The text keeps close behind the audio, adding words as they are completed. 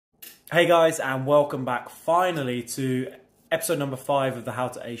Hey guys, and welcome back finally to episode number 5 of the How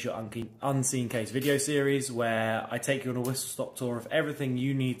to Ace Your Unseen Case video series, where I take you on a whistle-stop tour of everything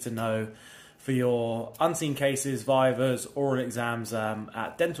you need to know for your unseen cases, vivas, oral exams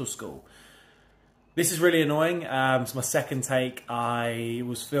at dental school. This is really annoying. It's my second take. I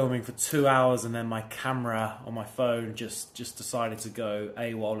was filming for 2 hours and then my camera on my phone just decided to go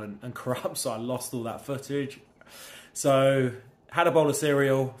AWOL and corrupt, so I lost all that footage. So had a bowl of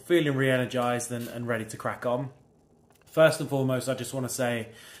cereal, feeling re-energized and ready to crack on. First and foremost, I just want to say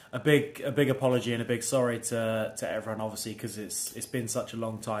a big apology and a big sorry to everyone, obviously, because it's been such a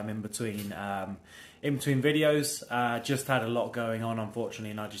long time in between videos. Just had a lot going on,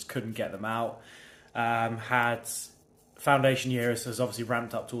 unfortunately, and I just couldn't get them out. Had foundation year has obviously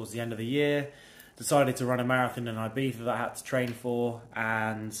ramped up towards the end of the year. Decided to run a marathon in Ibiza that I had to train for,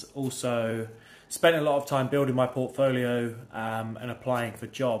 and also spent a lot of time building my portfolio and applying for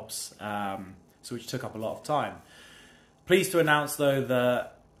jobs, so which took up a lot of time. Pleased to announce though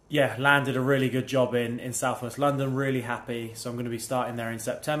that landed a really good job in Southwest London. Really happy. So I'm going to be starting there in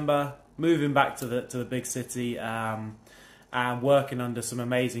September, moving back to the big city, and working under some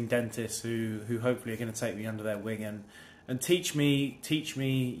amazing dentists who hopefully are going to take me under their wing and teach me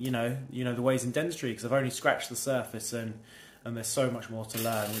you know the ways in dentistry, because I've only scratched the surface and there's so much more to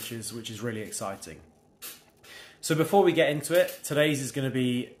learn, which is really exciting. So before we get into it, today's is going to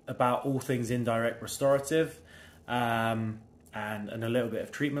be about all things indirect restorative and a little bit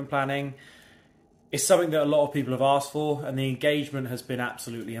of treatment planning. It's something that a lot of people have asked for, and the engagement has been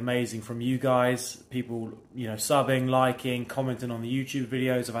absolutely amazing from you guys. People, subbing, liking, commenting on the YouTube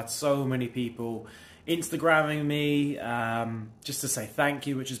videos. I've had so many people Instagramming me just to say thank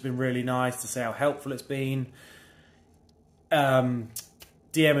you, which has been really nice, to say how helpful it's been.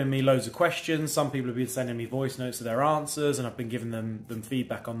 DMing me loads of questions. Some people have been sending me voice notes of their answers, and I've been giving them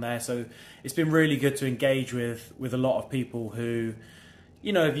feedback on there. So it's been really good to engage with a lot of people who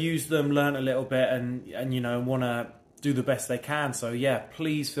have used them, learned a little bit, and want to do the best they can. So yeah,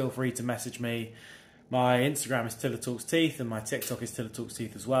 please feel free to message me. My Instagram is Tiller Talks Teeth, and my TikTok is Tiller Talks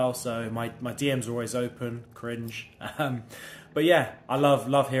Teeth as well. So my DMs are always open. Cringe. But yeah, I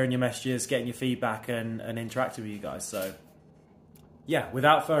love hearing your messages, getting your feedback, and interacting with you guys. So yeah,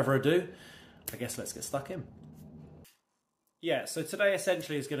 without further ado, I guess let's get stuck in. Yeah, so today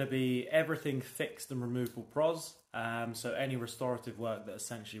essentially is going to be everything fixed and removable pros. So any restorative work that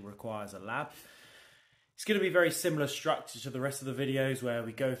essentially requires a lab. It's going to be very similar structure to the rest of the videos, where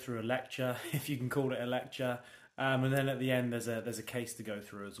we go through a lecture, if you can call it a lecture, and then at the end there's a case to go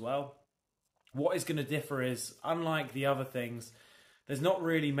through as well. What is going to differ is, unlike the other things, there's not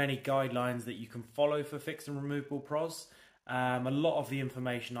really many guidelines that you can follow for fixed and removable pros. A lot of the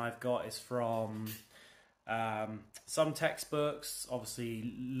information I've got is from some textbooks,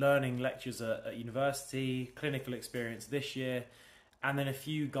 obviously learning lectures at university, clinical experience this year, and then a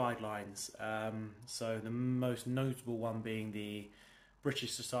few guidelines. So the most notable one being the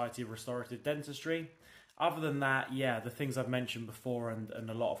British Society of Restorative Dentistry. Other than that, yeah, the things I've mentioned before, and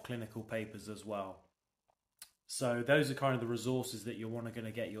a lot of clinical papers as well. So those are kind of the resources that you're going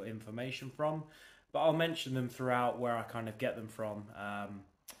to get your information from. But I'll mention them throughout where I kind of get them from.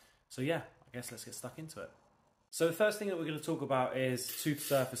 So yeah, I guess let's get stuck into it. So the first thing that we're going to talk about is tooth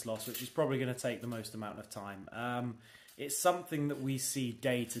surface loss, which is probably going to take the most amount of time. It's something that we see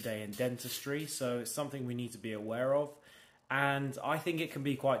day to day in dentistry, so it's something we need to be aware of. And I think it can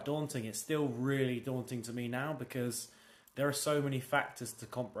be quite daunting. It's still really daunting to me now, because there are so many factors to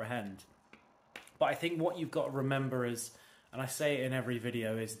comprehend. But I think what you've got to remember is, and I say it in every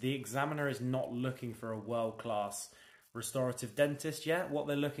video, is the examiner is not looking for a world-class restorative dentist yet. What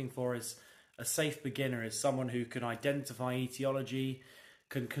they're looking for is a safe beginner, is someone who can identify etiology,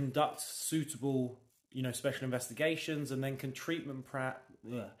 can conduct suitable, special investigations, and then can treatment plan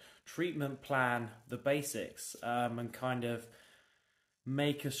the basics, and kind of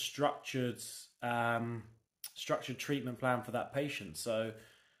make a structured treatment plan for that patient. So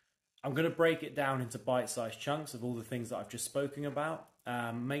I'm going to break it down into bite-sized chunks of all the things that I've just spoken about.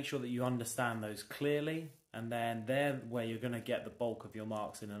 Make sure that you understand those clearly, and then they're where you're going to get the bulk of your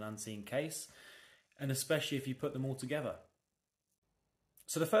marks in an unseen case, and especially if you put them all together.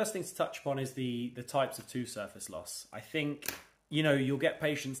 So the first thing to touch upon is the types of tooth surface loss. I think, you'll get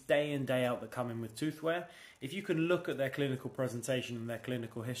patients day in, day out that come in with tooth wear. If you can look at their clinical presentation and their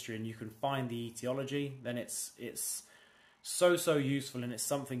clinical history, and you can find the etiology, then it's so useful, and it's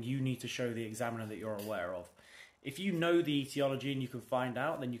something you need to show the examiner that you're aware of. If you know the etiology and you can find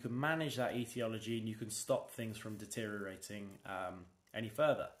out, then you can manage that etiology and you can stop things from deteriorating any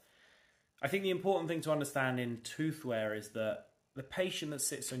further. I think the important thing to understand in tooth wear is that the patient that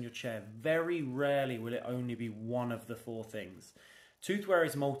sits on your chair, very rarely will it only be one of the four things. Tooth wear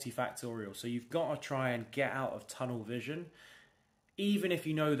is multifactorial, so you've got to try and get out of tunnel vision. Even if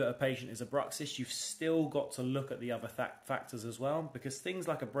you know that a patient is a bruxist, you've still got to look at the other factors as well, because things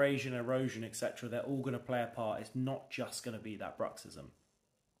like abrasion, erosion, etc., they're all going to play a part. It's not just going to be that bruxism.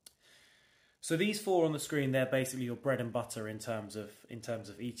 So these four on the screen, they're basically your bread and butter in terms of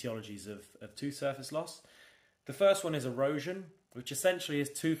etiologies of tooth surface loss. The first one is erosion, which essentially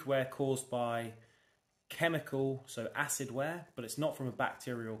is tooth wear caused by chemical, so acid wear, but it's not from a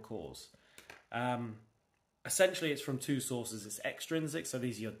bacterial cause. Essentially, it's from two sources. It's extrinsic, so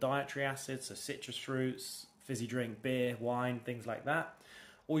these are your dietary acids, so citrus fruits, fizzy drink, beer, wine, things like that.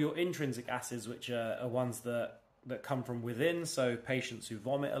 Or your intrinsic acids, which are ones that come from within, so patients who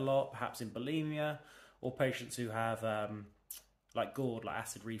vomit a lot, perhaps in bulimia, or patients who have like GORD, like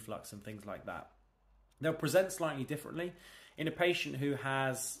acid reflux and things like that. They'll present slightly differently. In a patient who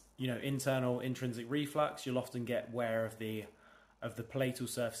has, internal intrinsic reflux, you'll often get wear of the palatal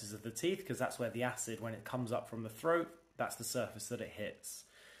surfaces of the teeth, because that's where the acid, when it comes up from the throat, that's the surface that it hits.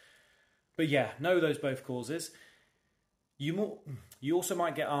 But yeah, know those both causes. You also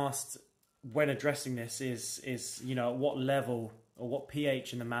might get asked when addressing this is at what level or what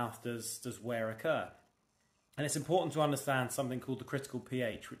pH in the mouth does wear occur? And it's important to understand something called the critical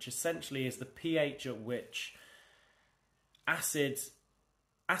pH, which essentially is the pH at which the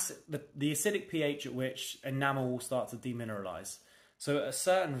acidic pH at which enamel will start to demineralize. So at a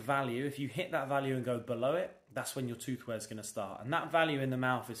certain value, if you hit that value and go below it, that's when your tooth wear is going to start. And that value in the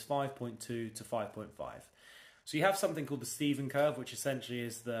mouth is 5.2 to 5.5. So you have something called the Stephen curve, which essentially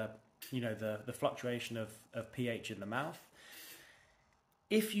is the fluctuation of pH in the mouth.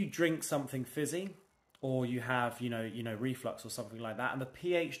 If you drink something fizzy, or you have reflux or something like that, and the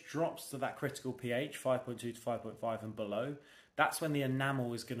pH drops to that critical pH, 5.2 to 5.5 and below, that's when the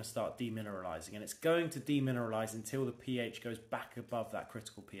enamel is going to start demineralizing, and it's going to demineralize until the pH goes back above that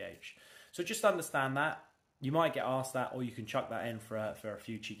critical pH. So just understand that. You might get asked that, or you can chuck that in for a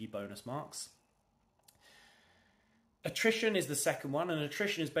few cheeky bonus marks. Attrition is the second one, and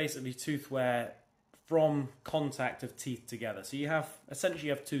attrition is basically tooth wear from contact of teeth together. So you have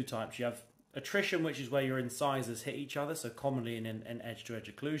two types. You have attrition, which is where your incisors hit each other, so commonly in an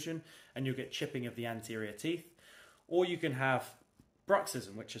edge-to-edge occlusion, and you'll get chipping of the anterior teeth. Or you can have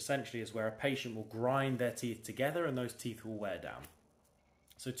bruxism, which essentially is where a patient will grind their teeth together and those teeth will wear down.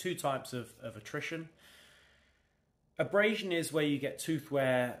 So two types of attrition. Abrasion is where you get tooth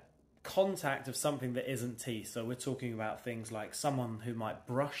wear contact of something that isn't teeth. So we're talking about things like someone who might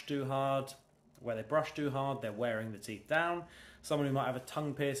brush too hard. Where they brush too hard, they're wearing the teeth down. Someone who might have a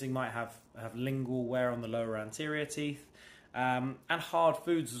tongue piercing might have lingual wear on the lower anterior teeth. And hard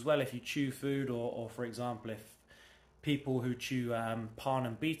foods as well, if you chew food, or for example, if people who chew palm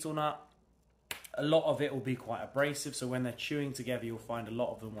and betel nut, a lot of it will be quite abrasive. So when they're chewing together, you'll find a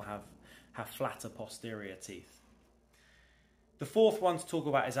lot of them will have flatter posterior teeth. The fourth one to talk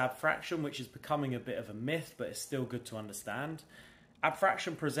about is abfraction, which is becoming a bit of a myth, but it's still good to understand.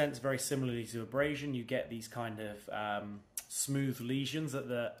 Abfraction presents very similarly to abrasion. You get these kind of smooth lesions at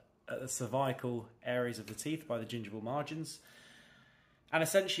the cervical areas of the teeth by the gingival margins. And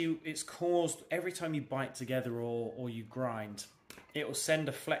essentially, it's caused every time you bite together or you grind, it will send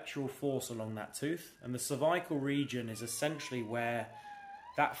a flexural force along that tooth. And the cervical region is essentially where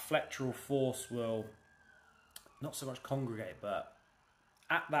that flexural force will not so much congregate, but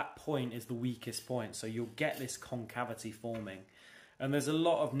at that point is the weakest point. So you'll get this concavity forming. And there's a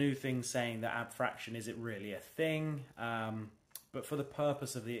lot of new things saying that abfraction, is it really a thing? But for the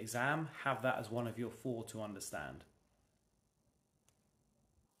purpose of the exam, have that as one of your four to understand.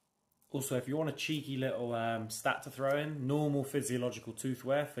 Also, if you want a cheeky little stat to throw in, normal physiological tooth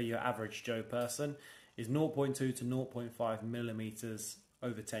wear for your average Joe person is 0.2 to 0.5 millimeters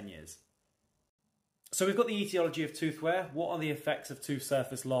over 10 years. So we've got the etiology of tooth wear. What are the effects of tooth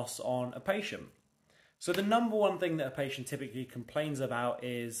surface loss on a patient? So the number one thing that a patient typically complains about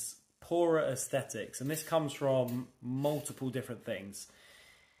is poorer aesthetics, and this comes from multiple different things.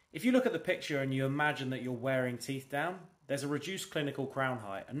 If you look at the picture and you imagine that you're wearing teeth down, there's a reduced clinical crown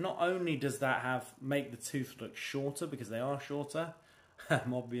height, and not only does that make the tooth look shorter, because they are shorter,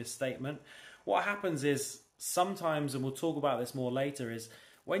 an obvious statement, what happens is sometimes, and we'll talk about this more later, is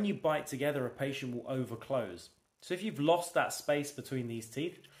when you bite together, a patient will overclose. So if you've lost that space between these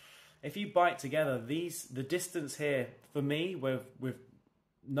teeth, if you bite together, the distance here, for me, with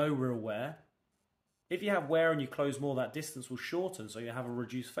no real wear, if you have wear and you close more, that distance will shorten, so you have a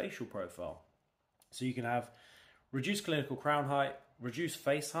reduced facial profile. So you can have reduced clinical crown height, reduced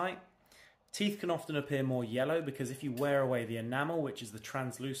face height. Teeth can often appear more yellow because if you wear away the enamel, which is the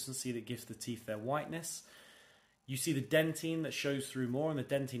translucency that gives the teeth their whiteness, you see the dentine that shows through more, and the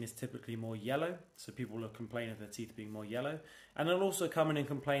dentine is typically more yellow, so people will complain of their teeth being more yellow. And they'll also come in and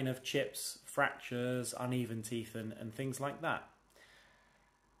complain of chips, fractures, uneven teeth, and things like that.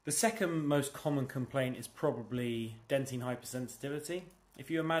 The second most common complaint is probably dentine hypersensitivity. If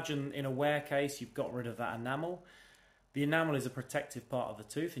you imagine in a wear case, you've got rid of that enamel. The enamel is a protective part of the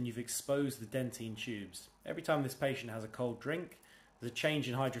tooth, and you've exposed the dentine tubes. Every time this patient has a cold drink, there's a change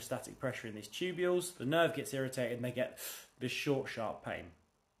in hydrostatic pressure in these tubules, the nerve gets irritated and they get this short, sharp pain.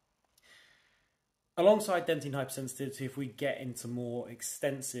 Alongside dentine hypersensitivity, if we get into more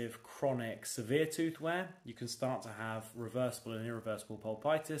extensive, chronic, severe tooth wear, you can start to have reversible and irreversible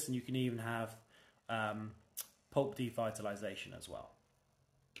pulpitis, and you can even have pulp devitalization as well.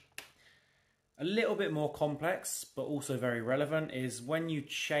 A little bit more complex, but also very relevant, is when you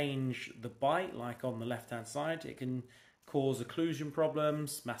change the bite, like on the left-hand side, it can cause occlusion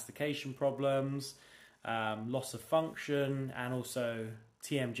problems, mastication problems, loss of function, and also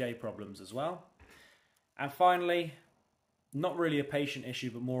TMJ problems as well. And finally, not really a patient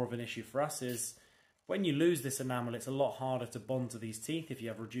issue, but more of an issue for us, is when you lose this enamel, it's a lot harder to bond to these teeth. If you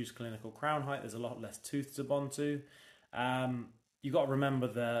have reduced clinical crown height, there's a lot less tooth to bond to. You've got to remember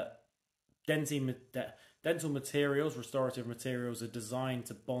that dental materials, restorative materials, are designed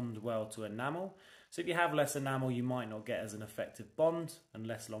to bond well to enamel. So if you have less enamel, you might not get as an effective bond and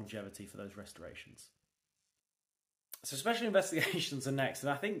less longevity for those restorations. So special investigations are next, and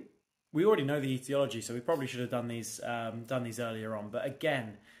I think we already know the etiology, so we probably should have done these earlier on. But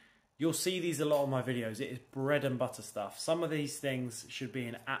again, you'll see these a lot on my videos. It is bread and butter stuff. Some of these things should be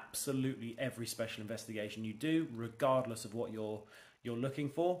in absolutely every special investigation you do, regardless of what you're looking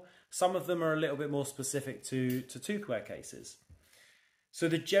for. Some of them are a little bit more specific to tooth wear cases. So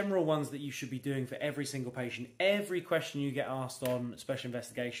the general ones that you should be doing for every single patient, every question you get asked on special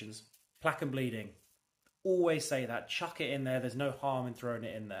investigations, plaque and bleeding. Always say that, chuck it in there, there's no harm in throwing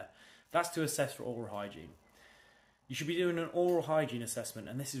it in there. That's to assess for oral hygiene. You should be doing an oral hygiene assessment,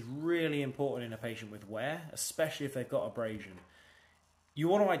 and this is really important in a patient with wear, especially if they've got abrasion. You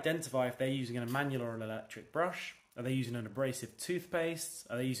want to identify if they're using a manual or an electric brush. Are they using an abrasive toothpaste?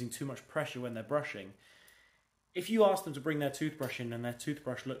 Are they using too much pressure when they're brushing? If you ask them to bring their toothbrush in and their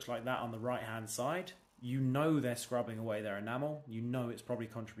toothbrush looks like that on the right hand side, you know they're scrubbing away their enamel. You know it's probably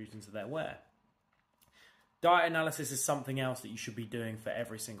contributing to their wear. Diet analysis is something else that you should be doing for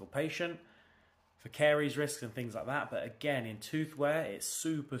every single patient, for caries risks and things like that. But again, in tooth wear, it's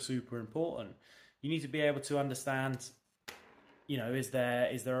super, super important. You need to be able to understand, you know, is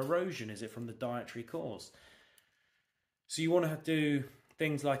there erosion? Is it from the dietary cause? So you want to do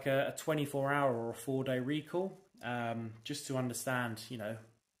things like a 24-hour or a 4-day recall, just to understand, you know,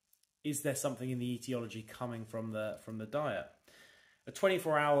 is there something in the etiology coming from the diet? A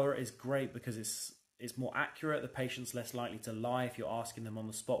 24-hour is great because it's more accurate. The patient's less likely to lie if you're asking them on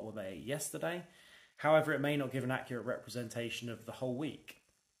the spot what they ate yesterday. However, it may not give an accurate representation of the whole week.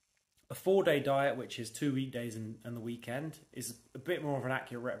 A 4-day diet, which is 2 weekdays and the weekend, is a bit more of an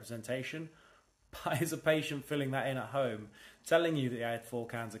accurate representation. But is a patient filling that in at home, telling you that they had 4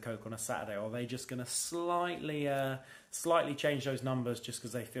 cans of Coke on a Saturday, or are they just going to slightly change those numbers just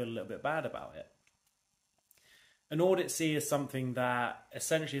because they feel a little bit bad about it? An audit C is something that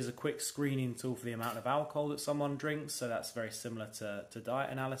essentially is a quick screening tool for the amount of alcohol that someone drinks. So that's very similar to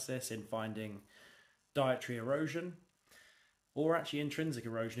diet analysis in finding dietary erosion, or actually intrinsic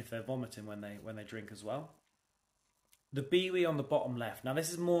erosion if they're vomiting when they drink as well. The BWE on the bottom left. Now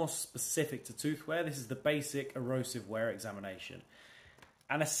this is more specific to tooth wear. This is the basic erosive wear examination.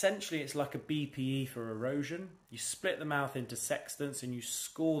 And essentially it's like a BPE for erosion. You split the mouth into sextants and you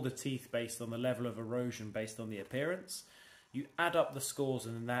score the teeth based on the level of erosion based on the appearance. You add up the scores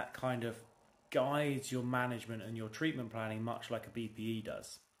and that kind of guides your management and your treatment planning much like a BPE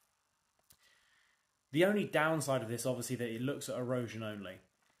does. The only downside of this obviously that it looks at erosion only.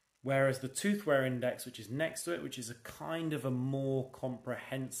 Whereas the tooth wear index, which is next to it, which is a kind of a more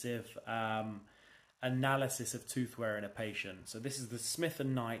comprehensive analysis of tooth wear in a patient. So this is the Smith &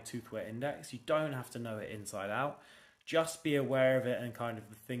 Knight tooth wear index. You don't have to know it inside out. Just be aware of it and kind of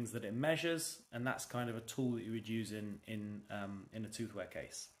the things that it measures. And that's kind of a tool that you would use in a tooth wear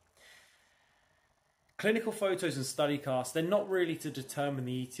case. Clinical photos and study casts, they're not really to determine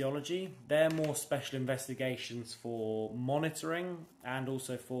the etiology. They're more special investigations for monitoring and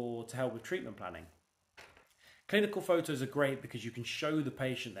also to help with treatment planning. Clinical photos are great because you can show the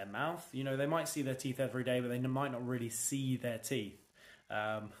patient their mouth. You know, they might see their teeth every day, but they might not really see their teeth,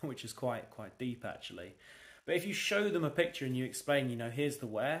 which is quite deep actually. But if you show them a picture and you explain, you know, here's the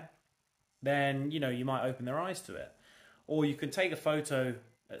wear, then, you know, you might open their eyes to it. Or you can take a photo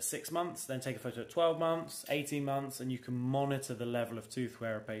at 6 months, then take a photo at 12 months, 18 months, and you can monitor the level of tooth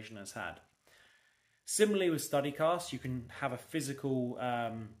wear a patient has had. Similarly with study casts, you can have a physical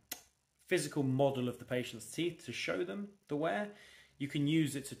model of the patient's teeth to show them the wear. You can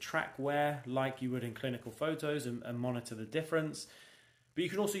use it to track wear like you would in clinical photos and monitor the difference. But you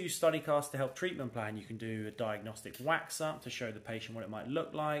can also use study casts to help treatment plan. You can do a diagnostic wax up to show the patient what it might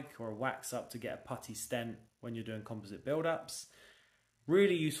look like, or a wax up to get a putty stent when you're doing composite build-ups.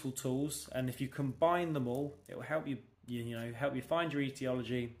 Really useful tools, and if you combine them all, it will help you, help you find your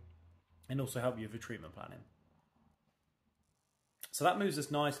etiology and also help you with your treatment planning. So that moves us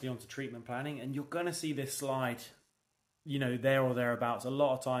nicely onto treatment planning, and you're going to see this slide, there or thereabouts a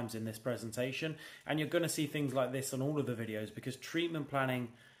lot of times in this presentation, and you're going to see things like this on all of the videos, because treatment planning,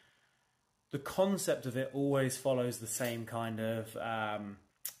 the concept of it always follows the same kind of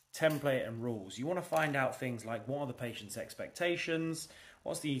template and rules. You want to find out things like, what are the patient's expectations,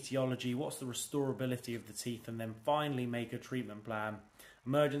 what's the etiology, what's the restorability of the teeth, and then finally make a treatment plan: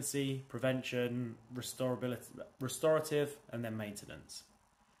 emergency, prevention, restorative, and then maintenance.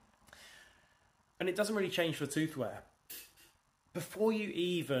 And it doesn't really change for tooth wear. Before you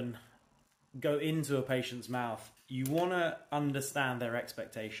even go into a patient's mouth, you want to understand their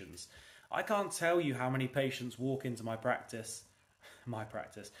expectations. I can't tell you how many patients walk into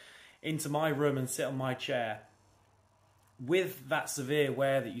into my room and sit on my chair with that severe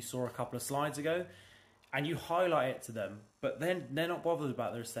wear that you saw a couple of slides ago, and you highlight it to them, but then they're not bothered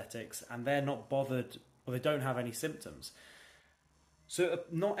about their aesthetics, and they're not bothered, or they don't have any symptoms. So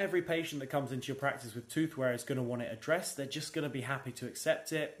not every patient that comes into your practice with tooth wear is going to want it addressed. They're just going to be happy to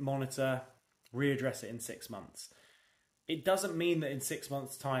accept it, monitor, readdress it in 6 months. It doesn't mean that in 6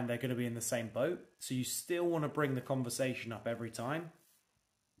 months' time they're going to be in the same boat. So you still want to bring the conversation up every time.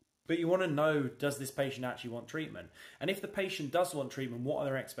 But you want to know, does this patient actually want treatment? And if the patient does want treatment, what are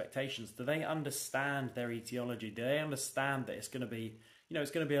their expectations? Do they understand their etiology? Do they understand that it's going to be,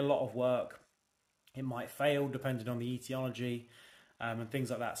 it's going to be a lot of work? It might fail depending on the etiology. And things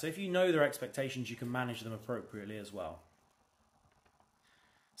like that. So if you know their expectations, you can manage them appropriately as well.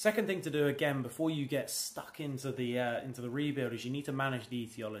 Second thing to do, again, before you get stuck into the rebuild, is you need to manage the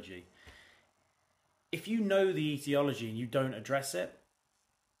etiology. If you know the etiology and you don't address it,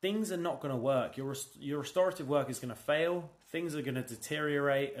 things are not going to work. Your restorative work is going to fail. Things are going to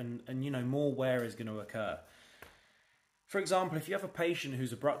deteriorate, and more wear is going to occur. For example, if you have a patient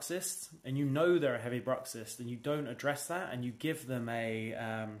who's a bruxist and you know they're a heavy bruxist and you don't address that, and you give them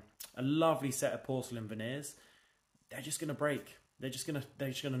a lovely set of porcelain veneers, they're just going to break. They're just going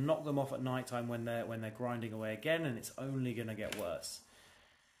to knock them off at night time when they're grinding away again, and it's only going to get worse.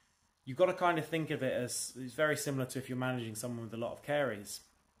 You've got to kind of think of it as, it's very similar to if you're managing someone with a lot of caries.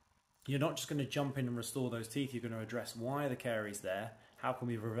 You're not just going to jump in and restore those teeth. You're going to address, why are the caries there? How can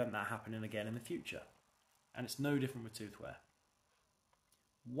we prevent that happening again in the future? And it's no different with tooth wear.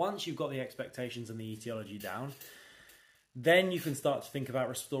 Once you've got the expectations and the etiology down, then you can start to think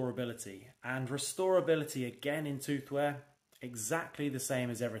about restorability. And restorability, again, in tooth wear, exactly the same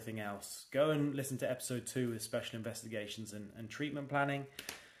as everything else. Go and listen to episode 2 with special investigations and treatment planning.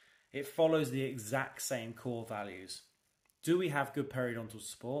 It follows the exact same core values. Do we have good periodontal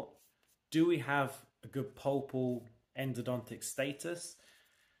support? Do we have a good pulpal endodontic status?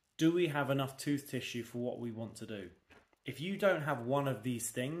 Do we have enough tooth tissue for what we want to do? If you don't have one of these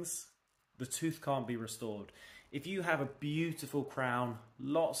things, the tooth can't be restored. If you have a beautiful crown,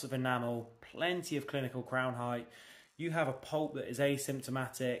 lots of enamel, plenty of clinical crown height, you have a pulp that is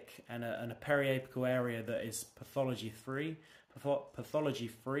asymptomatic and a periapical area that is pathology free,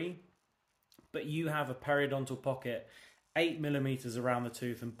 but you have a periodontal pocket 8 millimeters around the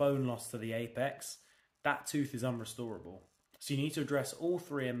tooth and bone loss to the apex, that tooth is unrestorable. So you need to address all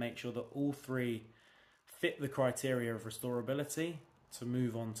three and make sure that all three fit the criteria of restorability to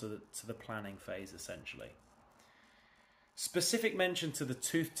move on to the planning phase, essentially. Specific mention to the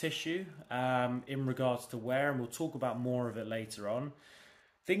tooth tissue in regards to wear, and we'll talk about more of it later on.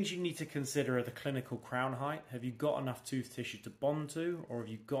 Things you need to consider are the clinical crown height. Have you got enough tooth tissue to bond to, or have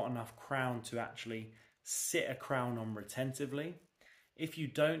you got enough crown to actually sit a crown on retentively? If you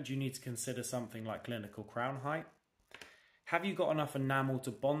don't, you need to consider something like clinical crown height. Have you got enough enamel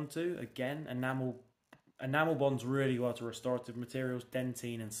to bond to? Again, enamel bonds really well to restorative materials,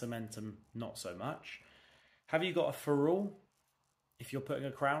 dentine and cementum not so much. Have you got a ferrule if you're putting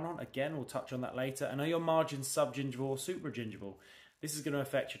a crown on? Again, we'll touch on that later. And are your margins subgingival or supragingival? This is going to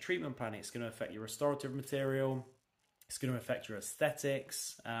affect your treatment planning. It's going to affect your restorative material. It's going to affect your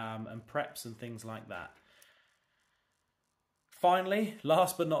aesthetics and preps and things like that. Finally,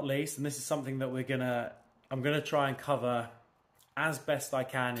 last but not least, and this is something that I'm gonna try and cover as best I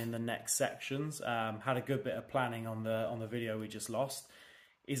can in the next sections. Had a good bit of planning on the video we just lost,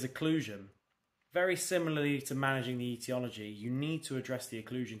 is occlusion. Very similarly to managing the etiology, you need to address the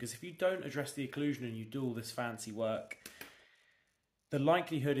occlusion, because if you don't address the occlusion and you do all this fancy work, the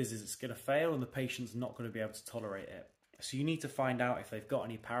likelihood is it's going to fail and the patient's not going to be able to tolerate it. So you need to find out if they've got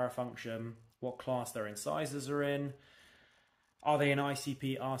any parafunction, what class their incisors are in, are they in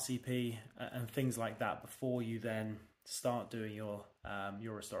ICP, RCP, and things like that before you then start doing your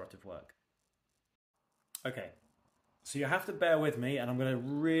restorative work. Okay, so you have to bear with me, and I'm going to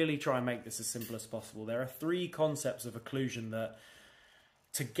really try and make this as simple as possible. There are 3 concepts of occlusion that,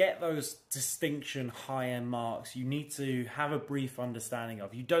 to get those distinction high-end marks, you need to have a brief understanding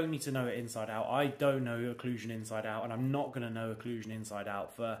of. You don't need to know it inside out. I don't know occlusion inside out, and I'm not going to know occlusion inside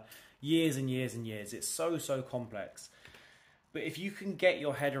out for years and years and years. It's so complex. But if you can get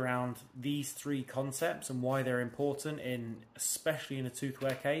your head around these 3 concepts and why they're important, especially in a tooth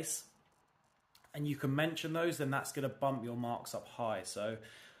wear case, and you can mention those, then that's going to bump your marks up high. So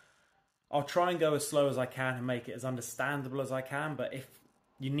I'll try and go as slow as I can and make it as understandable as I can. But if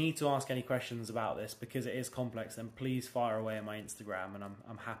you need to ask any questions about this because it is complex, then please fire away on my Instagram, and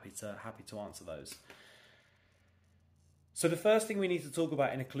I'm happy to answer those. So the first thing we need to talk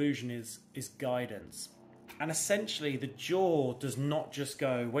about in occlusion is guidance. And essentially, the jaw does not just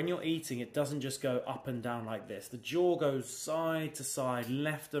go, when you're eating, it doesn't just go up and down like this. The jaw goes side to side,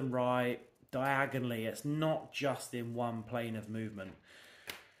 left and right, diagonally. It's not just in one plane of movement.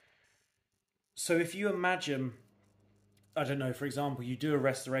 So if you imagine, I don't know, for example, you do a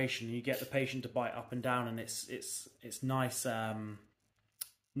restoration and you get the patient to bite up and down, and it's nice,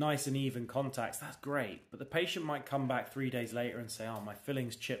 nice and even contacts, that's great. But the patient might come back 3 days later and say, oh, my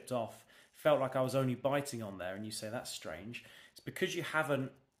filling's chipped off. Felt like I was only biting on there. And you say, that's strange. It's because you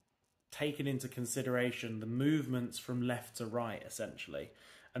haven't taken into consideration the movements from left to right, essentially.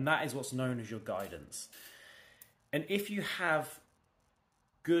 And that is what's known as your guidance. And if you have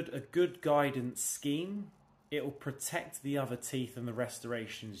a good guidance scheme, it will protect the other teeth and the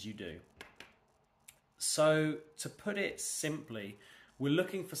restorations you do. So to put it simply, we're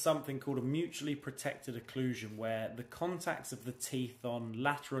looking for something called a mutually protected occlusion, where the contacts of the teeth on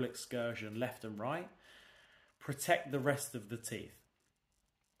lateral excursion, left and right, protect the rest of the teeth.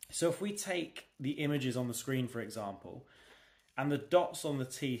 So if we take the images on the screen, for example, and the dots on the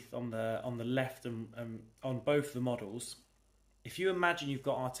teeth on the left and on both the models, if you imagine you've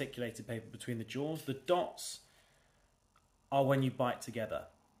got articulated paper between the jaws, the dots are when you bite together.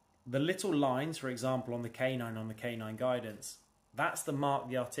 The little lines, for example, on the canine guidance, that's the mark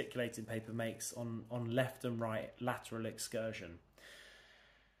the articulated paper makes on left and right lateral excursion.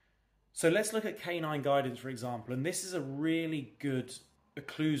 So let's look at canine guidance, for example, and this is a really good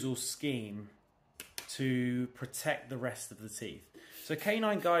occlusal scheme to protect the rest of the teeth. So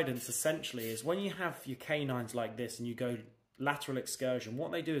canine guidance essentially is when you have your canines like this and you go lateral excursion,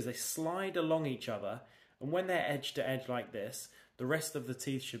 what they do is they slide along each other, and when they're edge to edge like this, the rest of the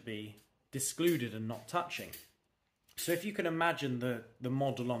teeth should be discluded and not touching. So if you can imagine the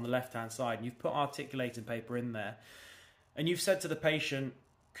model on the left-hand side, and you've put articulated paper in there, and you've said to the patient,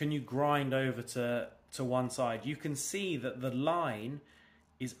 can you grind over to one side? You can see that the line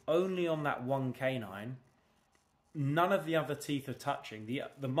is only on that one canine. None of the other teeth are touching.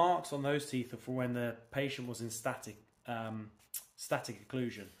 The marks on those teeth are for when the patient was in static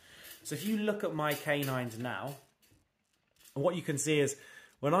occlusion. So if you look at my canines now, what you can see is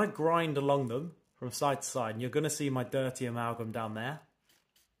when I grind along them from side to side, and you're going to see my dirty amalgam down there.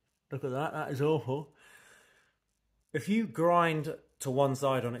 Look at that, that is awful. If you grind to one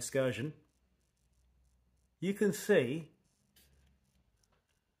side on excursion, you can see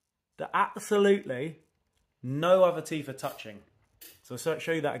that absolutely no other teeth are touching. So I'll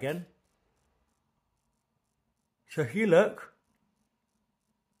show you that again. So if you look,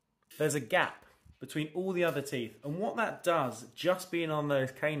 there's a gap between all the other teeth. And what that does, just being on those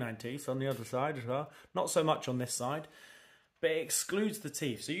canine teeth on the other side as well, not so much on this side, but it excludes the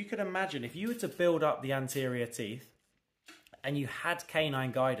teeth. So you could imagine if you were to build up the anterior teeth and you had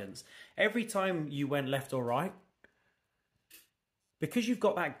canine guidance, every time you went left or right, because you've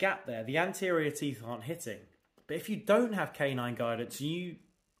got that gap there, the anterior teeth aren't hitting. But if you don't have canine guidance, you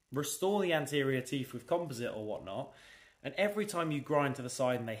restore the anterior teeth with composite or whatnot, and every time you grind to the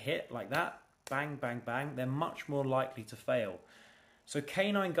side and they hit like that, bang, bang, bang, they're much more likely to fail. So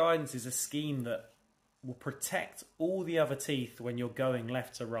canine guidance is a scheme that will protect all the other teeth when you're going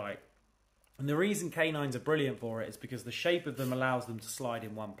left to right. And the reason canines are brilliant for it is because the shape of them allows them to slide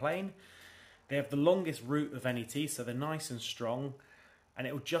in one plane. They have the longest root of any teeth, so they're nice and strong, and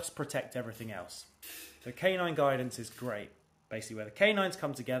it will just protect everything else. So canine guidance is great. Basically where the canines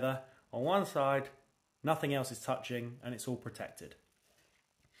come together on one side, nothing else is touching, and it's all protected.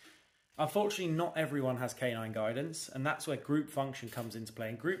 Unfortunately, not everyone has canine guidance, and that's where group function comes into play.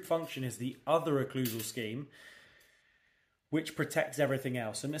 And group function is the other occlusal scheme which protects everything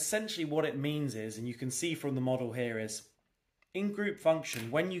else. And essentially what it means is, and you can see from the model here, is in group function,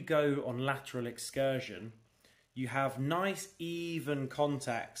 when you go on lateral excursion, you have nice even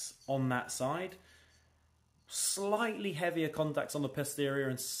contacts on that side, slightly heavier contacts on the posterior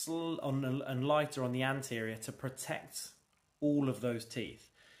and lighter on the anterior to protect all of those teeth.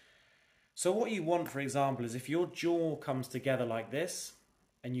 So what you want, for example, is if your jaw comes together like this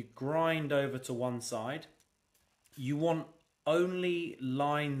and you grind over to one side, you want only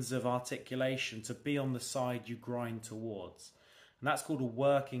lines of articulation to be on the side you grind towards. And that's called a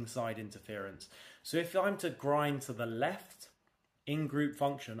working side interference. So if I'm to grind to the left in group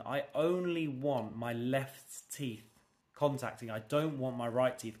function, I only want my left teeth contacting. I don't want my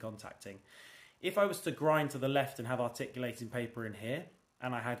right teeth contacting. If I was to grind to the left and have articulating paper in here,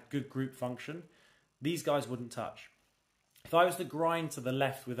 and I had good group function, these guys wouldn't touch. If I was to grind to the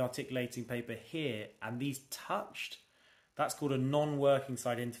left with articulating paper here and these touched, that's called a non-working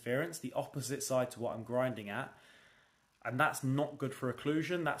side interference, the opposite side to what I'm grinding at. And that's not good for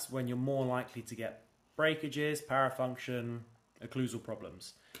occlusion. That's when you're more likely to get breakages, parafunction, occlusal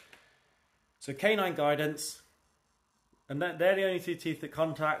problems. So canine guidance, and they're the only two teeth that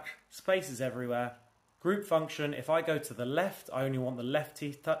contact, spaces everywhere. Group function, if I go to the left, I only want the left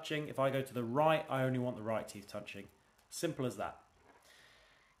teeth touching. If I go to the right, I only want the right teeth touching. Simple as that.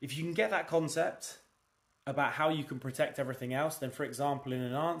 If you can get that concept about how you can protect everything else, then for example, in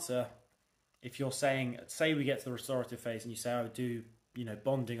an answer, if you're saying, say we get to the restorative phase and you say I would do,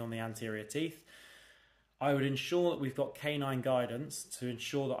 bonding on the anterior teeth, I would ensure that we've got canine guidance to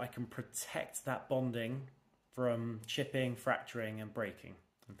ensure that I can protect that bonding from chipping, fracturing and breaking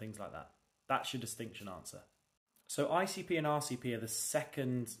and things like that. That's your distinction answer. So ICP and RCP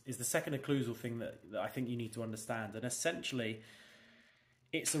is the second occlusal thing that I think you need to understand. And essentially,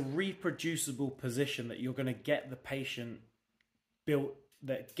 it's a reproducible position that you're going to get the patient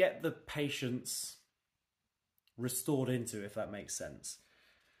get the patients restored into, if that makes sense.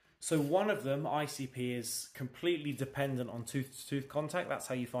 So one of them, ICP, is completely dependent on tooth-to-tooth contact. That's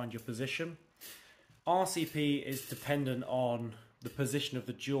how you find your position. RCP is dependent on the position of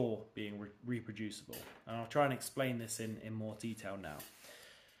the jaw being reproducible. And I'll try and explain this in more detail now.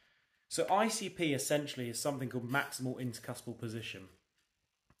 So ICP essentially is something called maximal intercuspal position.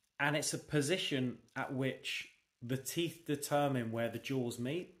 And it's a position at which the teeth determine where the jaws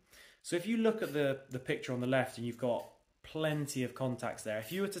meet. So if you look at the picture on the left and you've got plenty of contacts there,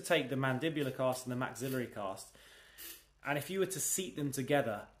 if you were to take the mandibular cast and the maxillary cast, and if you were to seat them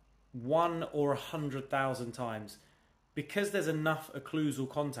together 1 or 100,000 times, because there's enough occlusal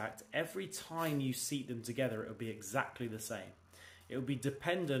contact, every time you seat them together, it'll be exactly the same. It will be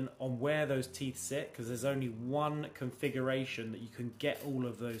dependent on where those teeth sit, because there's only one configuration that you can get all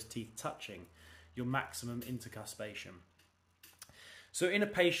of those teeth touching, your maximum intercuspation. So in a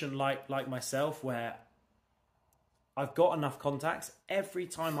patient like myself, where I've got enough contacts, every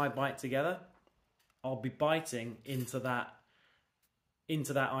time I bite together, I'll be biting into that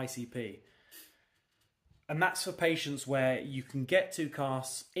ICP. And that's for patients where you can get 2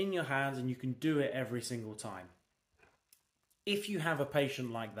 casts in your hands and you can do it every single time. If you have a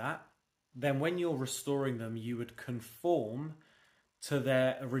patient like that, then when you're restoring them, you would conform to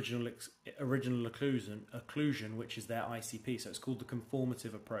their original occlusion, which is their ICP. So it's called the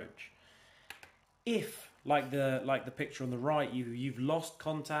conformative approach. If, like the picture on the right, you've lost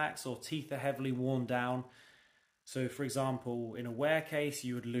contacts or teeth are heavily worn down. So, for example, in a wear case,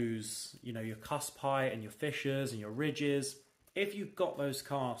 you would lose, your cusp height and your fissures and your ridges. If you've got those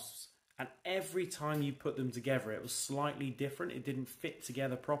casts and every time you put them together, it was slightly different, it didn't fit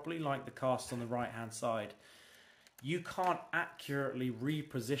together properly, like the cast on the right-hand side, you can't accurately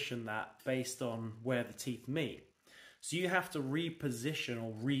reposition that based on where the teeth meet. So you have to reposition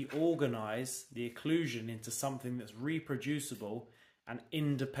or reorganize the occlusion into something that's reproducible and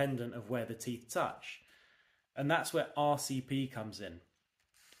independent of where the teeth touch. And that's where RCP comes in.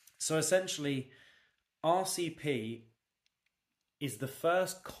 So essentially, RCP is the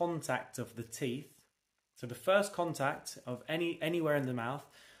first contact of the teeth. So the first contact of anywhere in the mouth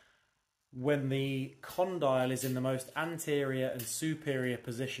when the condyle is in the most anterior and superior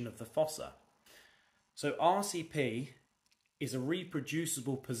position of the fossa. So RCP is a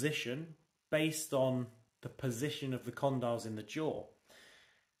reproducible position based on the position of the condyles in the jaw.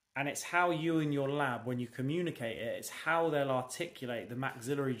 And it's how you in your lab, when you communicate it, it's how they'll articulate the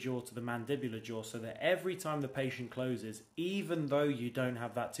maxillary jaw to the mandibular jaw, so that every time the patient closes, even though you don't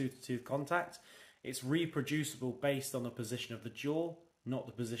have that tooth-to-tooth contact, it's reproducible based on the position of the jaw, not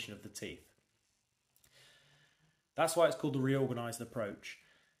the position of the teeth. That's why it's called the reorganized approach.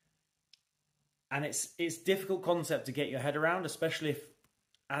 And it's a difficult concept to get your head around, especially if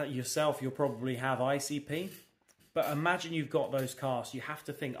yourself you'll probably have ICP. But imagine you've got those casts. You have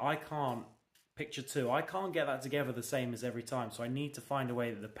to think, I can't, picture two, I can't get that together the same as every time. So I need to find a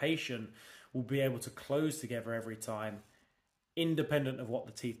way that the patient will be able to close together every time, independent of what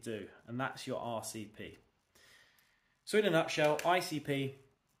the teeth do. And that's your RCP. So in a nutshell, ICP,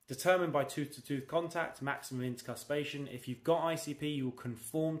 determined by tooth-to-tooth contact, maximum intercuspation. If you've got ICP, you will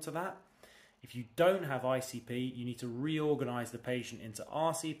conform to that. If you don't have ICP, you need to reorganize the patient into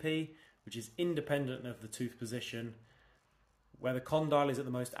RCP, which is independent of the tooth position, where the condyle is at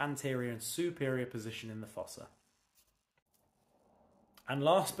the most anterior and superior position in the fossa. And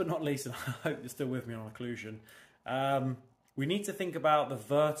last but not least, and I hope you're still with me on occlusion, we need to think about the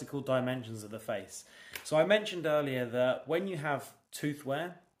vertical dimensions of the face. So I mentioned earlier that when you have tooth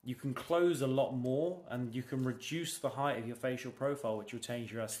wear, you can close a lot more and you can reduce the height of your facial profile, which will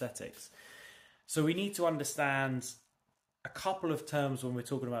change your aesthetics. So we need to understand a couple of terms when we're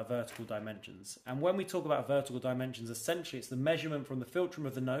talking about vertical dimensions. And when we talk about vertical dimensions, essentially it's the measurement from the philtrum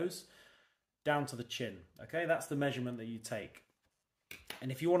of the nose down to the chin. Okay, that's the measurement that you take.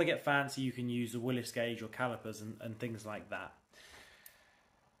 And if you want to get fancy, you can use a Willis gauge or calipers and things like that.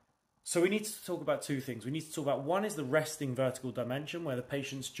 So we need to talk about two things. We need to talk about, one is the resting vertical dimension, where the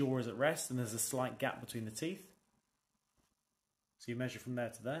patient's jaw is at rest and there's a slight gap between the teeth. So you measure from there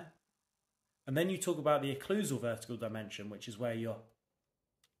to there. And then you talk about the occlusal vertical dimension, which is where you're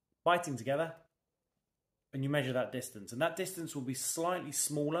biting together and you measure that distance. And that distance will be slightly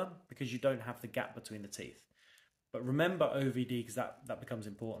smaller because you don't have the gap between the teeth. But remember OVD, because that becomes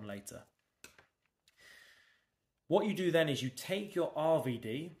important later. What you do then is you take your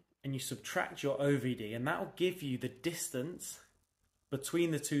RVD and you subtract your OVD, and that will give you the distance between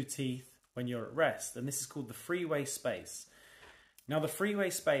the two teeth when you're at rest. And this is called the freeway space. Now, the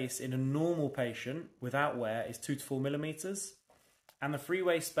freeway space in a normal patient without wear is 2 to 4 millimeters. And the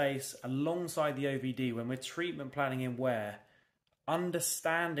freeway space alongside the OVD, when we're treatment planning in wear,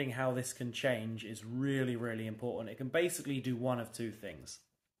 understanding how this can change is really, really important. It can basically do one of two things.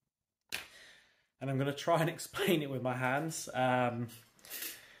 And I'm going to try and explain it with my hands.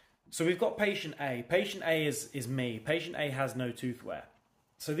 So we've got patient A. Patient A is me. Patient A has no tooth wear.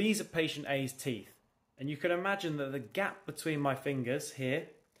 So these are patient A's teeth. And you can imagine that the gap between my fingers here,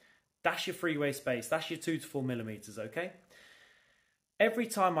 that's your freeway space. That's your 2 to 4 millimeters, okay? Every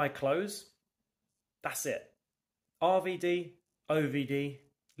time I close, that's it. RVD, OVD, a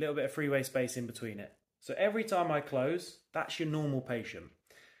little bit of freeway space in between it. So every time I close, that's your normal patient.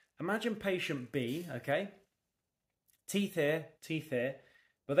 Imagine patient B, okay? Teeth here,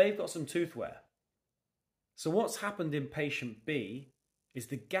 but they've got some tooth wear. So what's happened in patient B is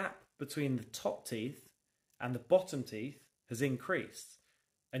the gap between the top teeth and the bottom teeth has increased.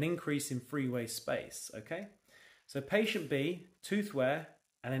 An increase in freeway space, okay? So patient B, tooth wear,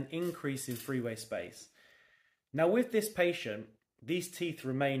 and an increase in freeway space. Now with this patient, these teeth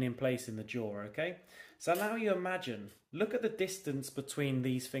remain in place in the jaw, okay? So now you imagine, look at the distance between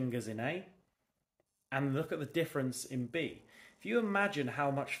these fingers in A and look at the difference in B. If you imagine how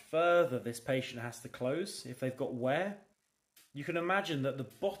much further this patient has to close if they've got wear, you can imagine that the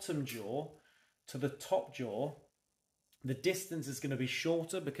bottom jaw to the top jaw, the distance is going to be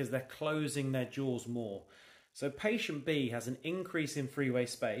shorter because they're closing their jaws more. So patient B has an increase in freeway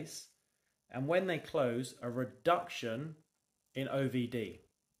space, and when they close, a reduction in OVD.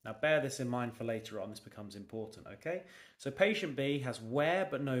 Now bear this in mind for later on, this becomes important, okay? So patient B has wear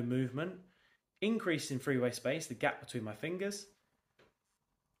but no movement, increase in freeway space, the gap between my fingers,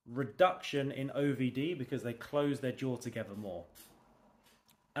 reduction in OVD because they close their jaw together more.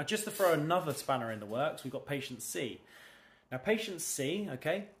 Now just to throw another spanner in the works, we've got patient C. Now patient C,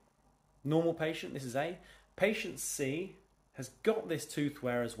 okay, normal patient, this is A. Patient C has got this tooth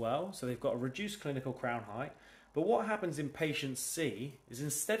wear as well, so they've got a reduced clinical crown height. But what happens in patient C is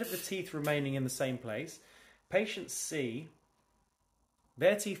instead of the teeth remaining in the same place, patient C,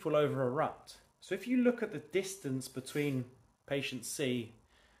 their teeth will over-erupt. So if you look at the distance between patient C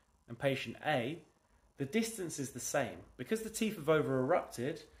and patient A, the distance is the same. Because the teeth have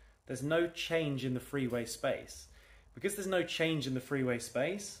over-erupted, there's no change in the freeway space. Because there's no change in the freeway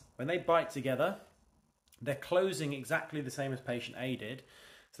space, when they bite together, they're closing exactly the same as patient A did.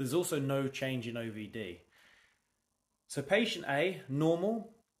 So there's also no change in OVD. So patient A,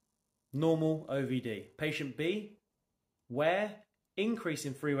 normal, normal OVD. Patient B, where increase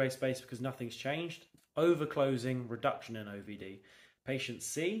in freeway space because nothing's changed, over closing, reduction in OVD. Patient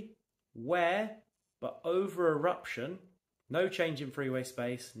C, where but over eruption, no change in freeway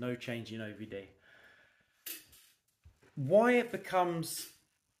space, no change in OVD. Why it becomes,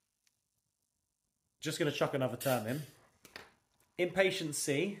 just going to chuck another term in patient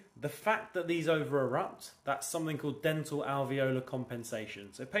C, the fact that these over erupt, that's something called dental alveolar compensation.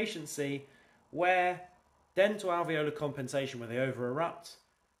 So patient C, where dental alveolar compensation, where they over erupt,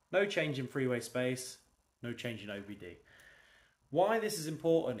 no change in freeway space, no change in OVD. Why this is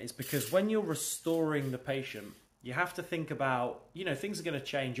important is because when you're restoring the patient, you have to think about, things are going to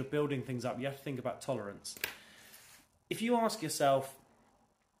change, you're building things up, you have to think about tolerance. If you ask yourself,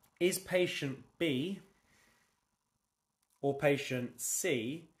 is patient B or patient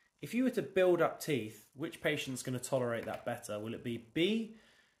C, if you were to build up teeth, which patient's going to tolerate that better? Will it be B,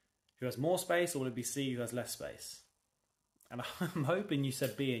 who has more space, or will it be C, who has less space? And I'm hoping you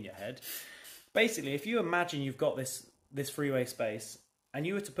said B in your head. Basically, if you imagine you've got this freeway space, and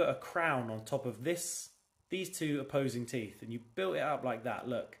you were to put a crown on top of these two opposing teeth, and you built it up like that,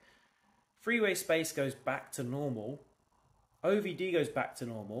 look, freeway space goes back to normal, OVD goes back to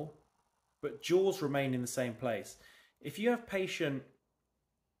normal, but jaws remain in the same place. If you have patient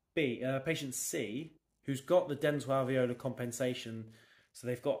C, who's got the dental alveolar compensation, so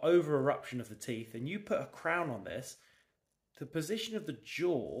they've got over eruption of the teeth, and you put a crown on this, the position of the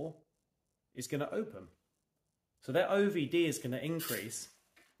jaw is going to open. So their OVD is going to increase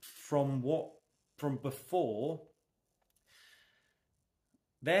from before.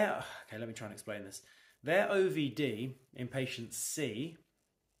 Okay, let me try and explain this. Their OVD in patient C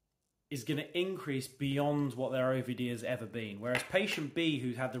is going to increase beyond what their OVD has ever been. Whereas patient B,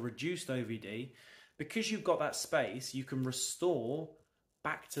 who's had the reduced OVD, because you've got that space, you can restore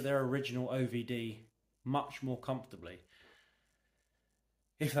back to their original OVD much more comfortably,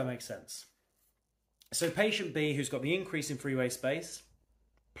 if that makes sense. So patient B, who's got the increase in freeway space,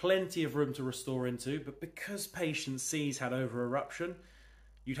 plenty of room to restore into, but because patient C's had over eruption,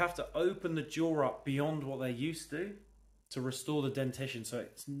 you'd have to open the jaw up beyond what they're used to restore the dentition, so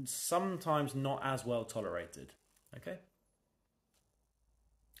it's sometimes not as well tolerated. Okay.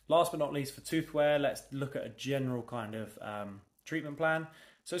 Last but not least, for tooth wear, let's look at a general kind of treatment plan.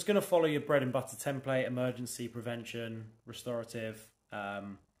 So it's going to follow your bread and butter template: emergency, prevention, restorative,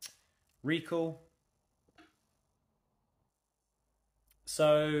 recall.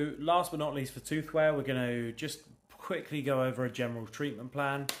 So last but not least, for tooth wear, we're going to just quickly go over a general treatment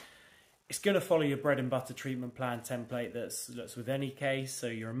plan. It's going to follow your bread and butter treatment plan template that's with any case. So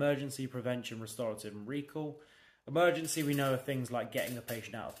your emergency, prevention, restorative, and recall. Emergency, we know, are things like getting the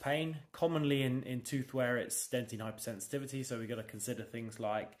patient out of pain. Commonly in tooth wear, it's dentine hypersensitivity. So we've got to consider things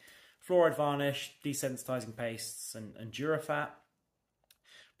like fluoride varnish, desensitizing pastes, and Durafat.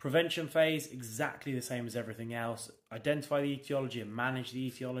 Prevention phase, exactly the same as everything else. Identify the etiology and manage the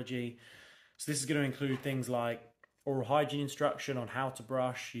etiology. So this is going to include things like oral hygiene instruction on how to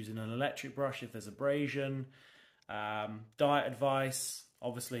brush, using an electric brush if there's abrasion, diet advice.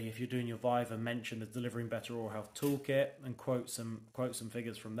 Obviously, if you're doing your Viva, mention the Delivering Better Oral Health Toolkit and quote some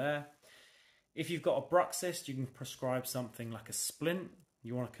figures from there. If you've got a bruxist, you can prescribe something like a splint.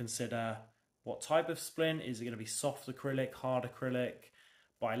 You want to consider what type of splint. Is it going to be soft acrylic, hard acrylic,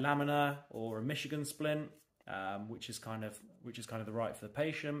 bilaminar, or a Michigan splint, which is kind of the right for the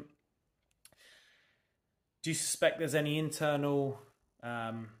patient. Do you suspect there's any internal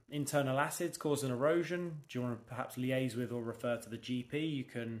acids causing erosion? Do you want to perhaps liaise with or refer to the GP? You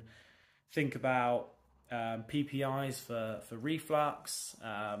can think about PPIs for reflux,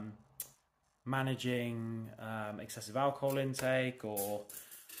 managing excessive alcohol intake, or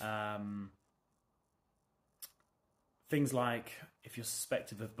things like if you're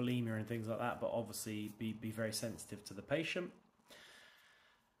suspected of bulimia and things like that, but obviously be very sensitive to the patient.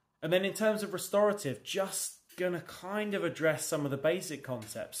 And then in terms of restorative, just going to kind of address some of the basic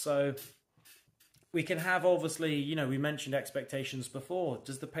concepts. So we can have, obviously, we mentioned expectations before.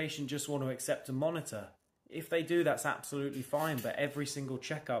 Does the patient just want to accept and monitor? If they do, that's absolutely fine. But every single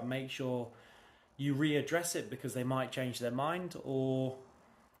checkup, make sure you readdress it, because they might change their mind, or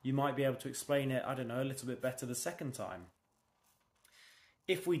you might be able to explain it, I don't know, a little bit better the second time.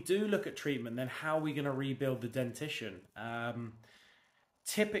 If we do look at treatment, then how are we going to rebuild the dentition?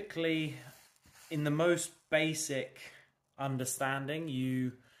 Typically, in the most basic understanding,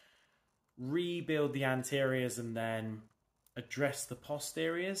 you rebuild the anteriors and then address the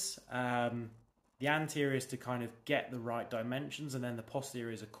posteriors. The anteriors to kind of get the right dimensions, and then the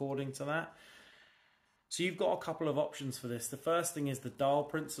posteriors according to that. So you've got a couple of options for this. The first thing is the dial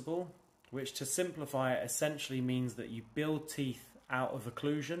principle. which, to simplify it, essentially means that you build teeth out of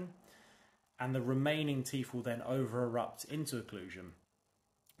occlusion and the remaining teeth will then over-erupt into occlusion.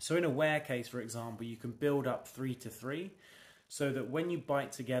 So in a wear case, for example, you can build up 3 to 3 so that when you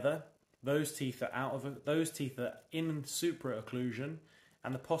bite together, those teeth are in supra-occlusion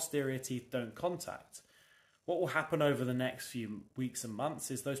and the posterior teeth don't contact. What will happen over the next few weeks and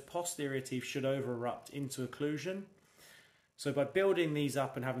months is those posterior teeth should over-erupt into occlusion. So by building these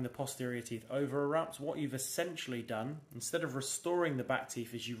up and having the posterior teeth over-erupt, what you've essentially done, instead of restoring the back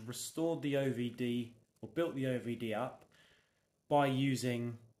teeth, is you've restored the OVD or built the OVD up by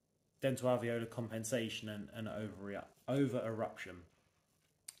using dental alveolar compensation and over-eruption.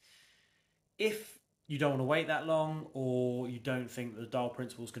 If you don't want to wait that long or you don't think that the dial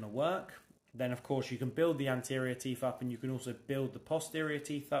principle is going to work, then of course you can build the anterior teeth up and you can also build the posterior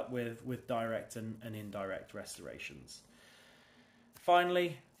teeth up with direct and indirect restorations.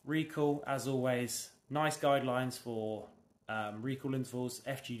 Finally, recall, as always, nice guidelines for recall intervals,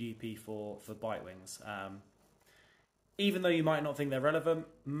 FGDP for bite wings. Even though you might not think they're relevant,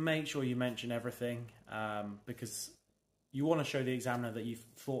 make sure you mention everything because you want to show the examiner that you've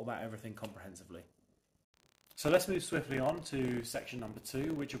thought about everything comprehensively. So let's move swiftly on to section number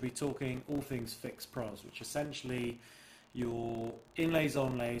 2, which will be talking all things fixed pros, which essentially your inlays,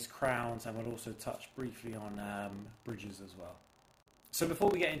 onlays, crowns, and we'll also touch briefly on bridges as well. So before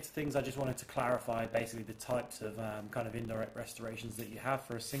we get into things, I just wanted to clarify basically the types of kind of indirect restorations that you have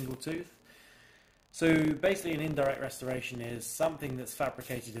for a single tooth. So basically an indirect restoration is something that's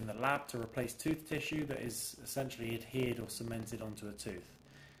fabricated in the lab to replace tooth tissue that is essentially adhered or cemented onto a tooth.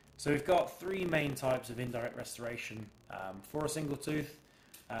 So we've got 3 main types of indirect restoration for a single tooth.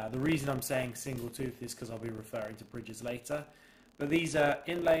 The reason I'm saying single tooth is because I'll be referring to bridges later. But these are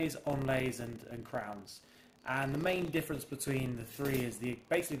inlays, onlays and crowns. And the main difference between the 3 is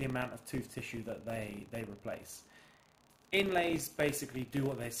basically the amount of tooth tissue that they replace. Inlays basically do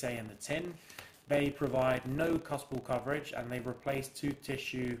what they say in the tin. They provide no cuspal coverage and they replace tooth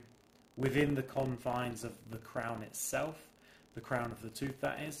tissue within the confines of the crown itself, the crown of the tooth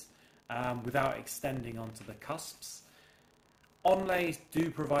that is, without extending onto the cusps. Onlays do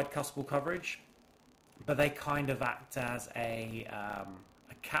provide cuspal coverage, but they kind of act as a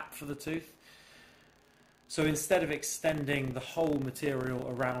cap for the tooth. So instead of extending the whole material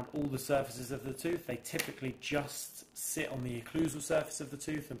around all the surfaces of the tooth, they typically just sit on the occlusal surface of the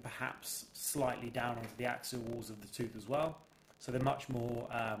tooth and perhaps slightly down onto the axial walls of the tooth as well. So they're much more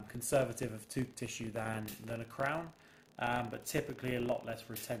conservative of tooth tissue than a crown, but typically a lot less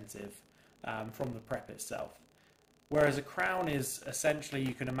retentive from the prep itself. Whereas a crown is essentially,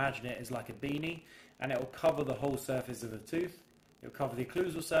 you can imagine it as like a beanie, and it will cover the whole surface of the tooth. It will cover the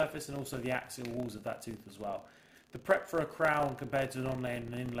occlusal surface and also the axial walls of that tooth as well. The prep for a crown compared to an onlay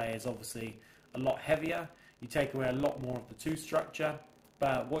and an inlay is obviously a lot heavier. You take away a lot more of the tooth structure,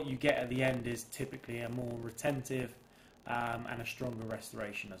 but what you get at the end is typically a more retentive and a stronger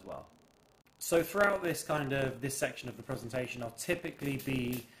restoration as well. So throughout this section of the presentation,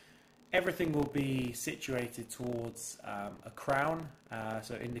 everything will be situated towards a crown,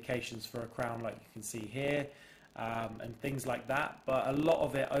 so indications for a crown like you can see here, and things like that, but a lot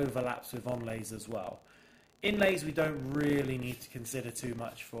of it overlaps with onlays as well. Inlays we don't really need to consider too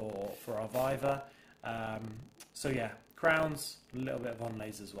much for our viva, so yeah, crowns, a little bit of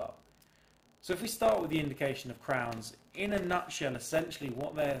onlays as well. So if we start with the indication of crowns, in a nutshell, essentially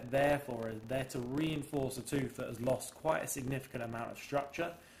what they're there for is they're to reinforce a tooth that has lost quite a significant amount of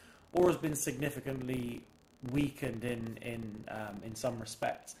structure or has been significantly weakened in some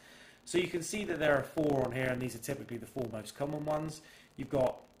respects. So you can see that there are 4 on here, and these are typically the 4 most common ones. You've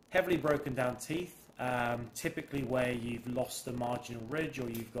got heavily broken down teeth, typically where you've lost a marginal ridge or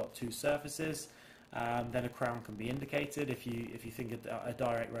you've got 2 surfaces. Then a crown can be indicated if you think a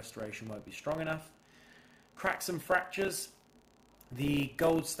direct restoration won't be strong enough. Cracks and fractures. The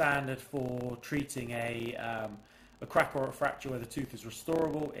gold standard for treating a crack or a fracture where the tooth is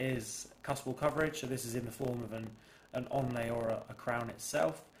restorable is cuspal coverage. So this is in the form of an onlay or a crown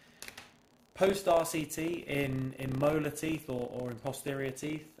itself. Post RCT in molar teeth or in posterior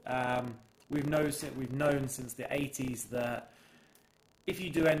teeth, we've known since the 80s that if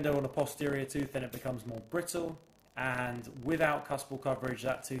you do endo on a posterior tooth, then it becomes more brittle, and without cuspal coverage,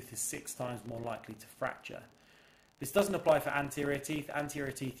 that tooth is 6 times more likely to fracture. This doesn't apply for anterior teeth.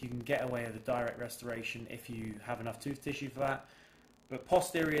 Anterior teeth, you can get away with a direct restoration if you have enough tooth tissue for that. But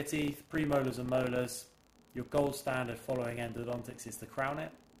posterior teeth, premolars and molars, your gold standard following endodontics is to crown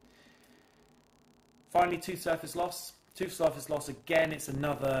it. Finally, tooth surface loss. Tooth surface loss, again, it's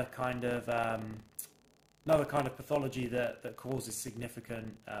another kind of Another kind of pathology that causes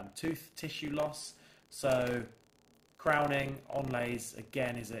significant tooth tissue loss. So crowning, onlays,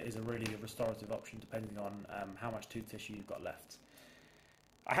 again, is a really restorative option depending on how much tooth tissue you've got left.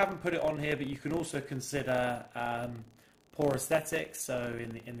 I haven't put it on here, but you can also consider prosthetics, so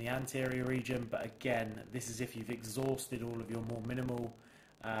in the anterior region. But again, this is if you've exhausted all of your more minimal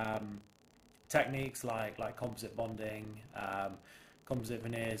techniques like composite bonding, composite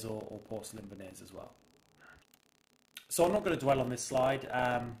veneers, or porcelain veneers as well. So I'm not going to dwell on this slide.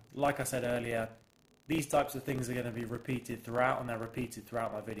 Like I said earlier, these types of things are going to be repeated throughout, and they're repeated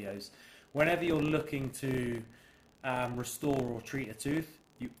throughout my videos. Whenever you're looking to restore or treat a tooth,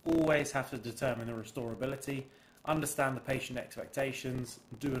 you always have to determine the restorability, understand the patient expectations,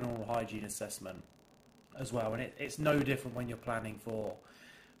 do an oral hygiene assessment as well. And it's no different when you're planning for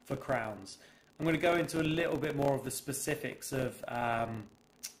crowns. I'm going to go into a little bit more of the specifics of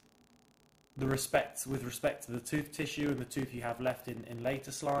with respect to the tooth tissue and the tooth you have left in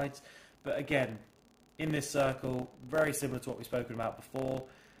later slides. But again, in this circle, very similar to what we've spoken about before.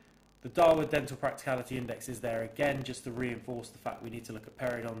 The Darwood Dental Practicality Index is there again just to reinforce the fact we need to look at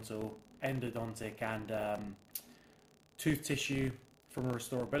periodontal, endodontic and tooth tissue from a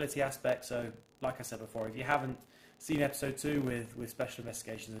restorability aspect. So like I said before, if you haven't seen episode 2 with special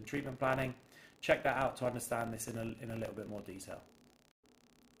investigations and treatment planning, check that out to understand this in a little bit more detail.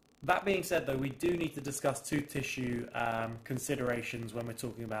 That being said though, we do need to discuss tooth tissue considerations when we're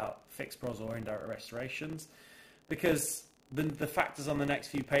talking about fixed pros or indirect restorations, because the factors on the next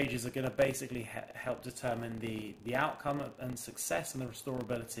few pages are going to basically help determine the outcome and success and the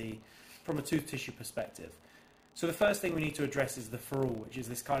restorability from a tooth tissue perspective. So the first thing we need to address is the ferrule, which is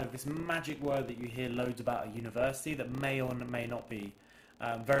this magic word that you hear loads about at university that may or may not be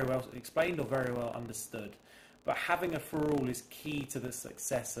very well explained or very well understood. But having a ferrule is key to the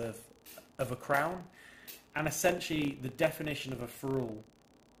success of a crown. And essentially the definition of a ferrule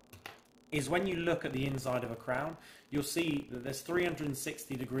is when you look at the inside of a crown, you'll see that there's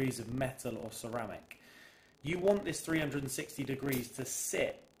 360 degrees of metal or ceramic. You want this 360 degrees to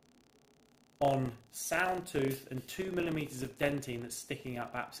sit on sound tooth and 2 millimeters of dentine that's sticking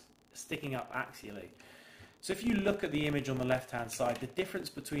up axially. So if you look at the image on the left hand side, the difference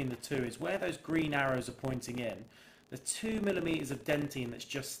between the two is where those green arrows are pointing in, the 2 millimeters of dentine that's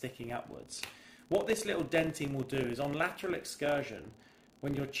just sticking upwards. What this little dentine will do is on lateral excursion,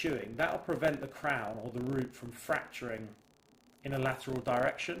 when you're chewing, that'll prevent the crown or the root from fracturing in a lateral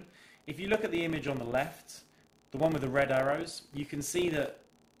direction. If you look at the image on the left, the one with the red arrows, you can see that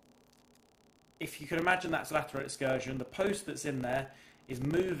if you can imagine that's lateral excursion, the post that's in there is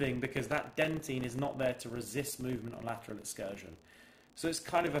moving because that dentine is not there to resist movement on lateral excursion. So it's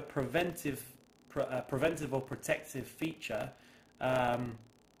kind of a preventive or protective feature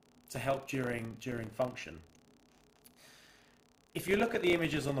to help during function. If you look at the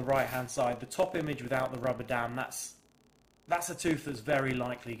images on the right hand side, the top image without the rubber dam, that's a tooth that's very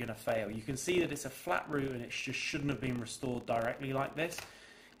likely going to fail. You can see that it's a flat root and it just shouldn't have been restored directly like this.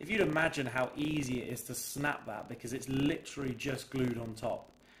 If you'd imagine how easy it is to snap that because it's literally just glued on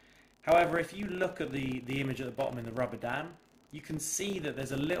top. However, if you look at the image at the bottom in the rubber dam, you can see that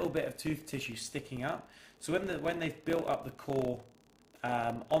there's a little bit of tooth tissue sticking up. So when they've built up the core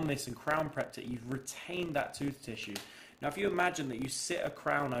on this and crown prepped it, you've retained that tooth tissue. Now if you imagine that you sit a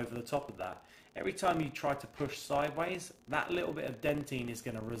crown over the top of that, every time you try to push sideways, that little bit of dentine is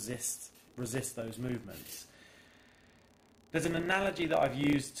going to resist those movements. There's an analogy that I've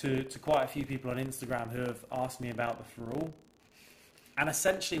used to quite a few people on Instagram who have asked me about the ferrule. And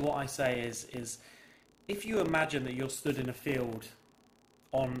essentially what I say is if you imagine that you're stood in a field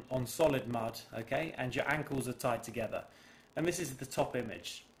on solid mud, okay, and your ankles are tied together, and this is the top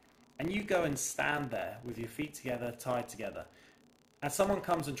image, and you go and stand there with your feet together, tied together, and someone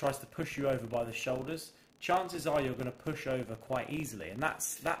comes and tries to push you over by the shoulders, chances are you're going to push over quite easily, and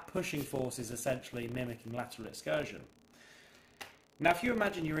that pushing force is essentially mimicking lateral excursion. Now if you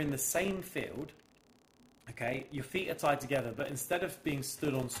imagine you're in the same field, okay, your feet are tied together, but instead of being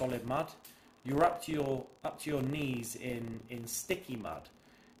stood on solid mud, you're up to your knees in sticky mud.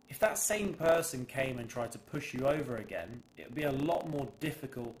 If that same person came and tried to push you over again, it would be a lot more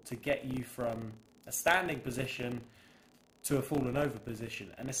difficult to get you from a standing position to a fallen over position.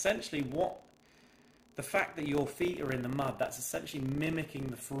 And essentially the fact that your feet are in the mud, that's essentially mimicking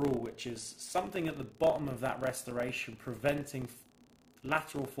the ferrule, which is something at the bottom of that restoration preventing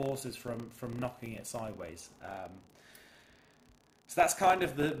lateral forces from knocking it sideways. So that's kind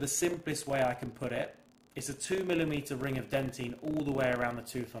of the simplest way I can put it. It's a 2 millimeter ring of dentine all the way around the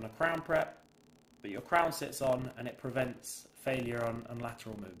tooth on a crown prep, but your crown sits on and it prevents failure on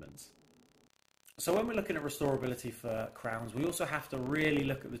lateral movements. So when we're looking at restorability for crowns, we also have to really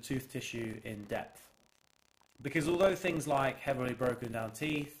look at the tooth tissue in depth. Because although things like heavily broken down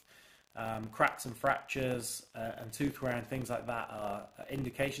teeth, cracks and fractures, and tooth wear and things like that are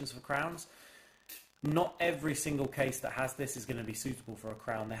indications for crowns, not every single case that has this is going to be suitable for a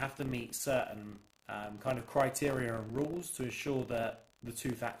crown. They have to meet certain kind of criteria and rules to ensure that the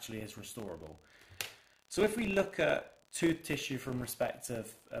tooth actually is restorable. So if we look at tooth tissue from respect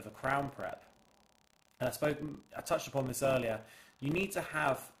of a crown prep, and I touched upon this earlier, you need to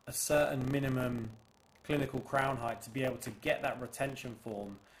have a certain minimum clinical crown height to be able to get that retention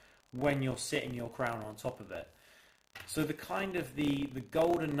form when you're sitting your crown on top of it. So the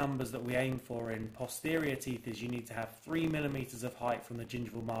golden numbers that we aim for in posterior teeth is you need to have 3 millimeters of height from the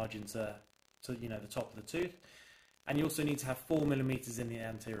gingival margin to the top of the tooth, and you also need to have 4 millimeters in the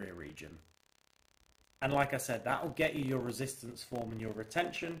anterior region. And like I said, that will get you your resistance form and your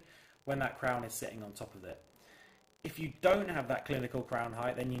retention when that crown is sitting on top of it. If you don't have that clinical crown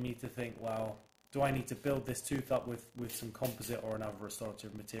height, then you need to think, well, do I need to build this tooth up with some composite or another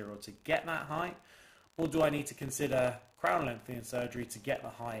restorative material to get that height? Or do I need to consider crown lengthening surgery to get the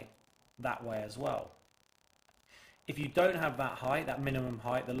height that way as well? If you don't have that height, that minimum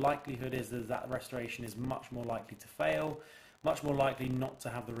height, the likelihood is that restoration is much more likely to fail, much more likely not to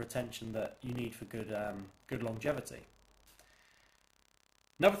have the retention that you need for good longevity.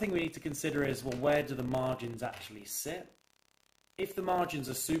 Another thing we need to consider is, well, where do the margins actually sit? If the margins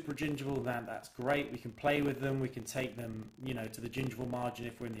are supragingival, then that's great. We can play with them. We can take them, to the gingival margin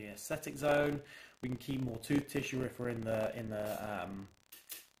if we're in the aesthetic zone. We can keep more tooth tissue if we're in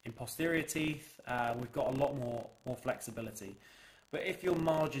posterior teeth. We've got a lot more flexibility. But if your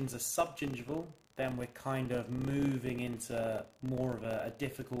margins are subgingival, then we're kind of moving into more of a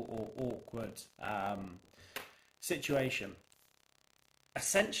difficult or awkward situation.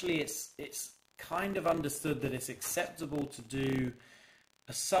 Essentially, it's kind of understood that it's acceptable to do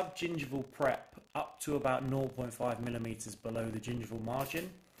a subgingival prep up to about 0.5 millimeters below the gingival margin.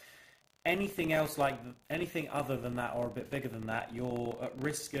 Anything else anything other than that or a bit bigger than that, you're at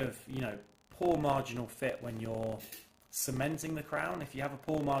risk of poor marginal fit when you're cementing the crown. If you have a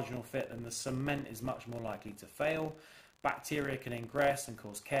poor marginal fit, then the cement is much more likely to fail. Bacteria can ingress and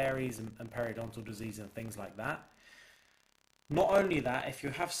cause caries and periodontal disease and things like that. Not only that, if you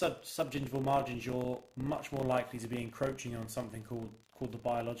have subgingival margins, you're much more likely to be encroaching on something called the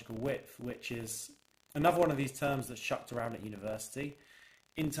biological width, which is another one of these terms that's chucked around at university.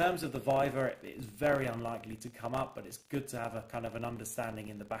 In terms of the viva, it is very unlikely to come up, but it's good to have a kind of an understanding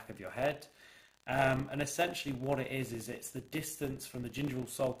in the back of your head. And essentially what it is it's the distance from the gingival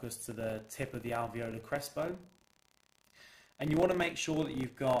sulcus to the tip of the alveolar crest bone. And you want to make sure that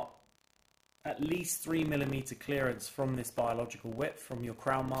you've got at least 3 millimeter clearance from this biological width from your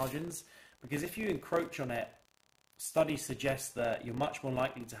crown margins, because if you encroach on it, studies suggest that you're much more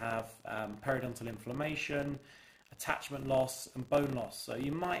likely to have periodontal inflammation, attachment loss and bone loss. So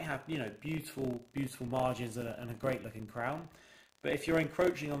you might have beautiful margins and a great looking crown, but if you're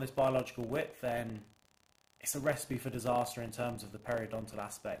encroaching on this biological width, then it's a recipe for disaster in terms of the periodontal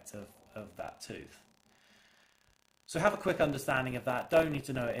aspect of that tooth. So have a quick understanding of that. Don't need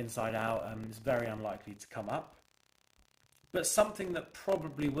to know it inside out. It's very unlikely to come up. But something that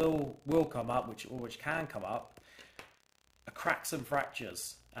probably will come up, which can come up, are cracks and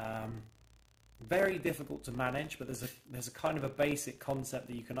fractures. Very difficult to manage, but there's a kind of a basic concept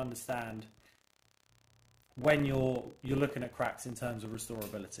that you can understand when you're looking at cracks in terms of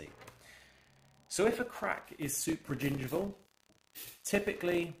restorability. So if a crack is supragingival,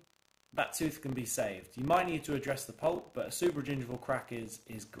 typically that tooth can be saved. You might need to address the pulp, but a supragingival crack is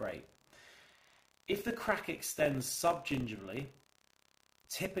great. If the crack extends subgingivally,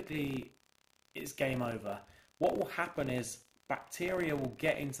 typically it's game over. What will happen is bacteria will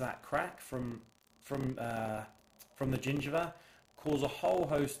get into that crack from the gingiva, cause a whole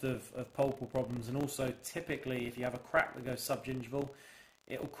host of pulpal problems, and also typically if you have a crack that goes subgingival,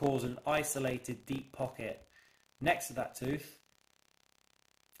 it will cause an isolated deep pocket next to that tooth.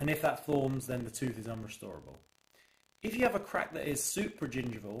 And if that forms, then the tooth is unrestorable. If you have a crack that is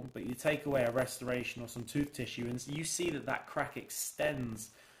supragingival, but you take away a restoration or some tooth tissue, and you see that crack extends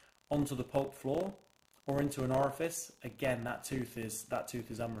onto the pulp floor or into an orifice, again, that tooth is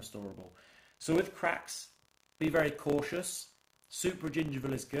unrestorable. So with cracks, be very cautious.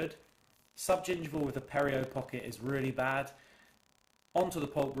 Supragingival is good. Subgingival with a perio pocket is really bad. Onto the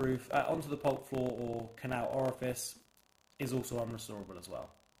pulp roof, onto the pulp floor or canal orifice is also unrestorable as well.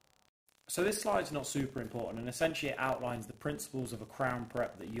 So this slide's not super important, and essentially it outlines the principles of a crown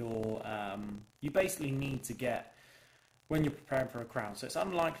prep that you basically need to get when you're preparing for a crown. So it's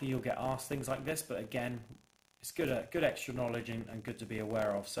unlikely you'll get asked things like this, but again, it's good extra knowledge and good to be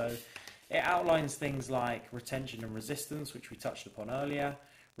aware of. So it outlines things like retention and resistance, which we touched upon earlier.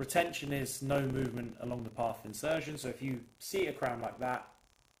 Retention is no movement along the path of insertion. So if you seat a crown like that,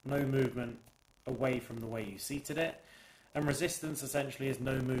 no movement away from the way you seated it. And resistance essentially is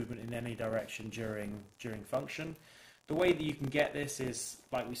no movement in any direction during function. The way that you can get this is,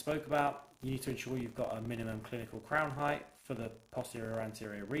 like we spoke about, you need to ensure you've got a minimum clinical crown height for the posterior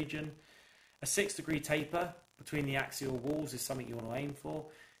anterior region. A 6-degree taper between the axial walls is something you want to aim for.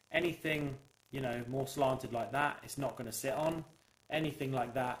 Anything, more slanted like that, it's not going to sit on. Anything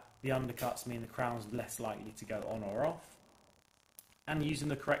like that, the undercuts mean the crown's less likely to go on or off. And using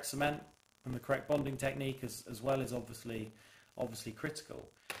the correct cement and the correct bonding technique as well is obviously critical.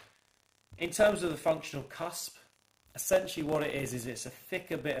 In terms of the functional cusp, essentially what it is it's a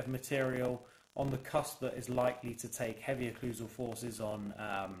thicker bit of material on the cusp that is likely to take heavy occlusal forces on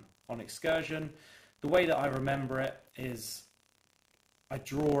excursion. The way that I remember it is I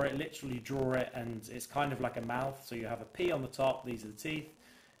literally draw it, and it's kind of like a mouth. So you have a P on the top, these are the teeth,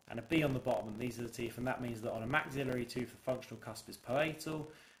 and a B on the bottom, and these are the teeth. And that means that on a maxillary tooth, the functional cusp is palatal,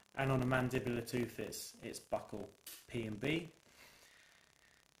 and on a mandibular tooth, it's buccal, P and B.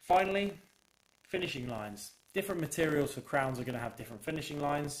 Finally, finishing lines. Different materials for crowns are going to have different finishing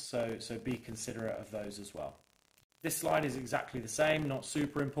lines, so be considerate of those as well. This slide is exactly the same, not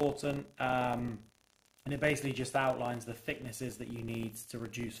super important. And it basically just outlines the thicknesses that you need to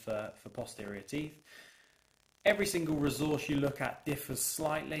reduce for posterior teeth. Every single resource you look at differs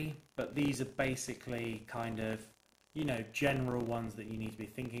slightly, but these are basically kind of, general ones that you need to be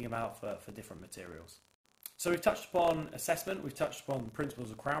thinking about for different materials. So we've touched upon assessment, we've touched upon the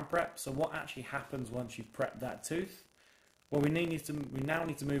principles of crown prep. So what actually happens once you've prepped that tooth? Well, we now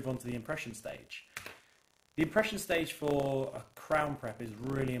need to move on to the impression stage. The impression stage for a crown prep is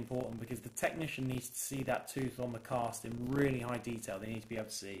really important because the technician needs to see that tooth on the cast in really high detail. They need to be able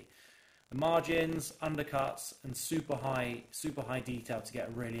to see the margins, undercuts, and super high detail to get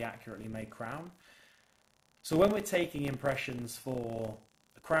a really accurately made crown. So when we're taking impressions for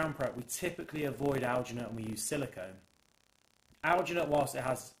a crown prep, we typically avoid alginate and we use silicone. Alginate, whilst it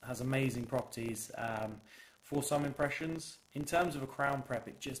has amazing properties for some impressions, in terms of a crown prep,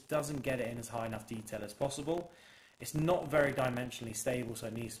 it just doesn't get it in as high enough detail as possible. It's not very dimensionally stable, so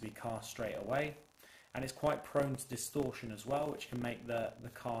it needs to be cast straight away. And it's quite prone to distortion as well, which can make the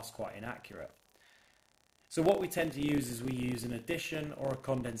cast quite inaccurate. So what we tend to use is we use an addition or a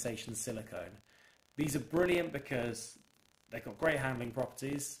condensation silicone. These are brilliant because they've got great handling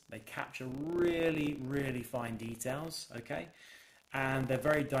properties. They capture really, really fine details, okay? And they're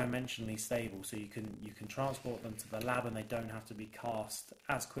very dimensionally stable, so you can transport them to the lab and they don't have to be cast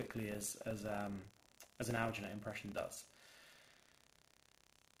as quickly as an alginate impression does.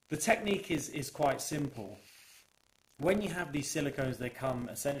 The technique is quite simple. When you have these silicones, they come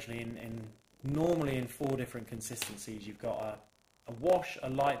essentially normally in 4 different consistencies. You've got a wash, a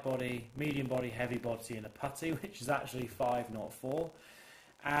light body, medium body, heavy body, and a putty, which is actually 5, not 4.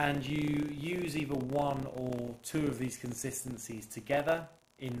 And you use either 1 or 2 of these consistencies together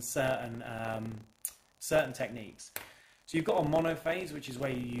in certain techniques. So you've got a monophase, which is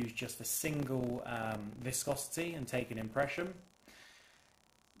where you use just a single viscosity and take an impression.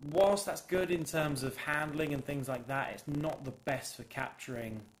 Whilst that's good in terms of handling and things like that, it's not the best for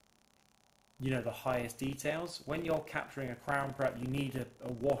capturing the highest details. When you're capturing a crown prep, you need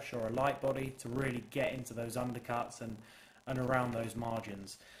a wash or a light body to really get into those undercuts and around those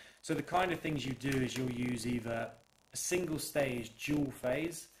margins. So the kind of things you do is you'll use either a single stage dual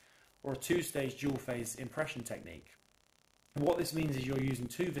phase or a 2-stage dual phase impression technique. And what this means is you're using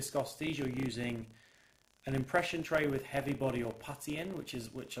 2 viscosities. You're using an impression tray with heavy body or putty in, which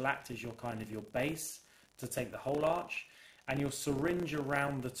will act as your base to take the whole arch, and you'll syringe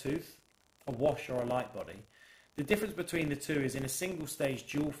around the tooth a wash or a light body. The difference between the two is in a single stage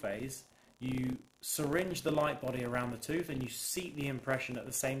dual phase, you syringe the light body around the tooth and you seat the impression at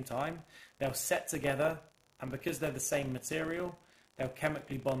the same time. They'll set together, and because they're the same material, they'll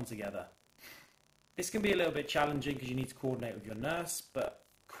chemically bond together. This can be a little bit challenging because you need to coordinate with your nurse, but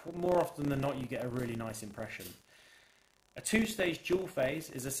more often than not you get a really nice impression. A 2-stage dual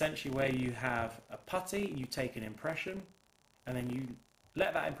phase is essentially where you have a putty, you take an impression, and then you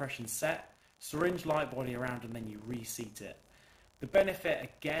let that impression set, syringe light body around, and then you reseat it. The benefit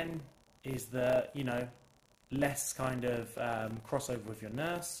again is that less crossover with your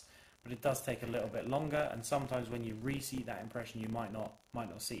nurse, but it does take a little bit longer, and sometimes when you reseat that impression you might not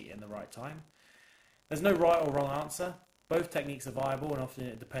seat it in the right time. There's no right or wrong answer. Both techniques are viable, and often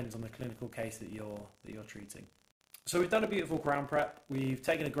it depends on the clinical case that you're treating. So we've done a beautiful crown prep, we've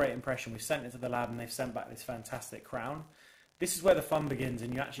taken a great impression, we've sent it to the lab and they've sent back this fantastic crown. This is where the fun begins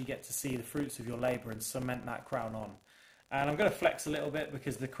and you actually get to see the fruits of your labour and cement that crown on. And I'm going to flex a little bit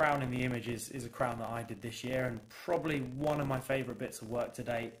because the crown in the image is a crown that I did this year and probably one of my favourite bits of work to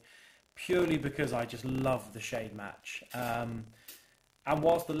date, purely because I just love the shade match. And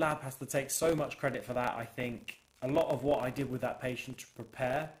whilst the lab has to take so much credit for that, I think a lot of what I did with that patient to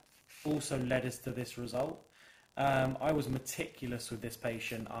prepare also led us to this result. I was meticulous with this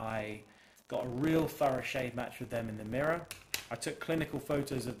patient. I got a real thorough shade match with them in the mirror. I took clinical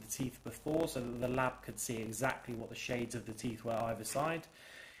photos of the teeth before so that the lab could see exactly what the shades of the teeth were either side.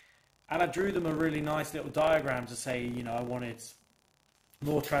 And I drew them a really nice little diagram to say, you know, I wanted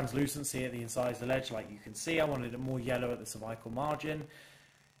more translucency at the incisor ledge, like you can see. I wanted it more yellow at the cervical margin.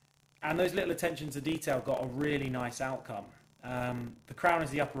 And those little attention to detail got a really nice outcome. The crown is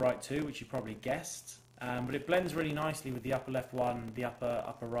the upper right too, which you probably guessed. But it blends really nicely with the upper left one, the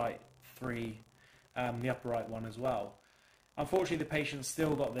upper right three, the upper right one as well. Unfortunately, the patient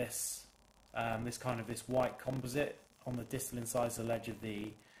still got this this white composite on the distal incisor ledge of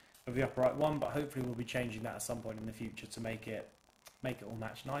the upper right one, but hopefully we'll be changing that at some point in the future to make it all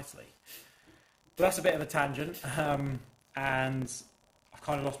match nicely. But that's a bit of a tangent, and I've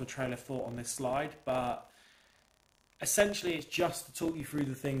kind of lost my trail of thought on this slide. But essentially, it's just to talk you through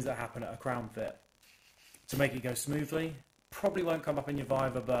the things that happen at a crown fit to make it go smoothly. Probably won't come up in your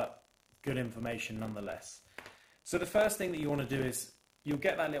Viva, but good information nonetheless. So the first thing that you want to do is you'll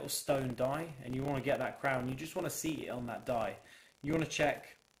get that little stone die and you want to get that crown. You just want to seat it on that die. You want to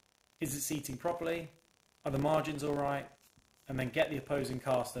check, is it seating properly? Are the margins all right? And then get the opposing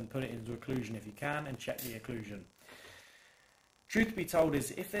cast and put it into occlusion if you can and check the occlusion. Truth be told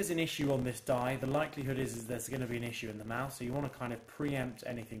is if there's an issue on this die, the likelihood is there's going to be an issue in the mouth. So you want to kind of preempt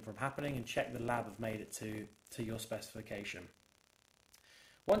anything from happening and check the lab have made it to your specification.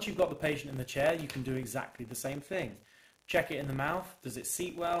 Once you've got the patient in the chair, you can do exactly the same thing. Check it in the mouth. Does it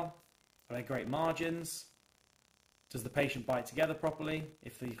seat well? Are there great margins? Does the patient bite together properly?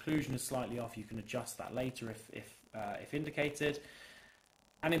 If the occlusion is slightly off, you can adjust that later if indicated.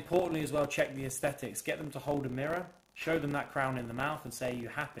 And importantly as well, check the aesthetics. Get them to hold a mirror. Show them that crown in the mouth and say, are you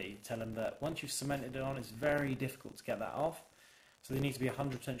happy? Tell them that once you've cemented it on, it's very difficult to get that off. So they need to be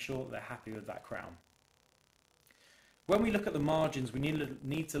 100% sure that they're happy with that crown. When we look at the margins, we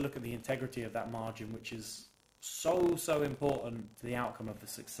need to look at the integrity of that margin, which is so important to the outcome of the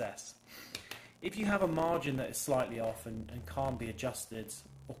success. If you have a margin that is slightly off and can't be adjusted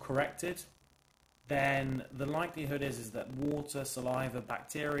or corrected, then the likelihood is that water, saliva,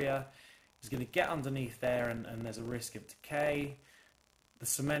 bacteria is going to get underneath there and there's a risk of decay, the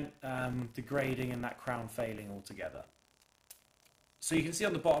cement degrading and that crown failing altogether. So you can see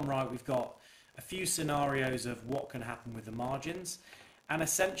on the bottom right we've got a few scenarios of what can happen with the margins, and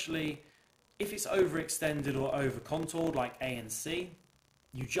essentially if it's overextended or over contoured like A and C,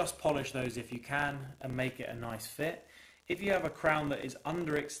 you just polish those if you can and make it a nice fit. If you have a crown that is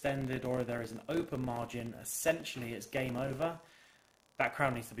underextended or there is an open margin, essentially it's game over. That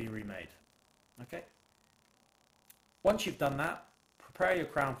crown needs to be remade. Okay. Once you've done that, prepare your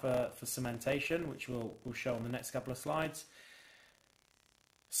crown for cementation, which we'll show on the next couple of slides.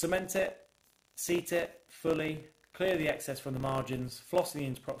 Cement it, seat it fully, clear the excess from the margins, floss the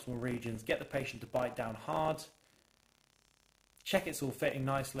interproximal regions, get the patient to bite down hard, check it's all fitting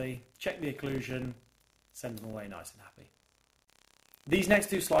nicely, check the occlusion, send them away nice and happy. These next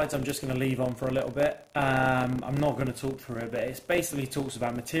two slides I'm just going to leave on for a little bit. I'm not going to talk through it, but it basically talks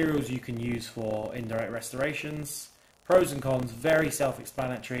about materials you can use for indirect restorations, pros and cons, very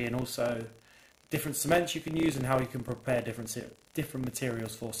self-explanatory, and also different cements you can use and how you can prepare different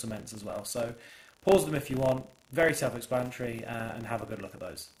materials for cements as well. So pause them if you want, very self-explanatory, and have a good look at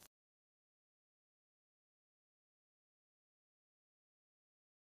those.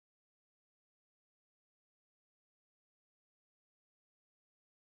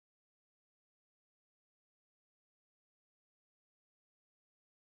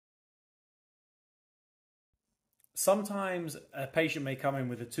 Sometimes a patient may come in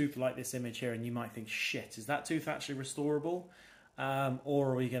with a tooth like this image here and you might think, shit, is that tooth actually restorable? Or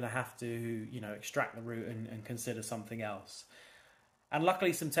are we going to have to, extract the root and consider something else? And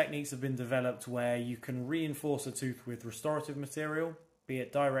luckily some techniques have been developed where you can reinforce a tooth with restorative material, be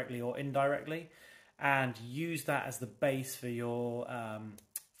it directly or indirectly, and use that as the base for your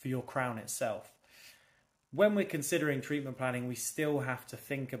crown itself. When we're considering treatment planning, we still have to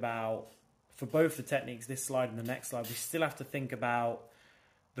think about, for both the techniques, this slide and the next slide, we still have to think about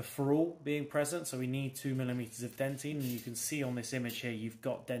the ferrule being present. So we need 2 millimeters of dentine, and you can see on this image here, you've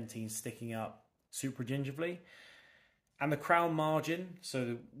got dentine sticking up supragingivally. And the crown margin,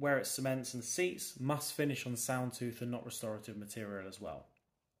 so where it cements and seats, must finish on sound tooth and not restorative material as well.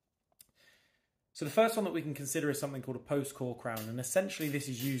 So the first one that we can consider is something called a post-core crown, and essentially this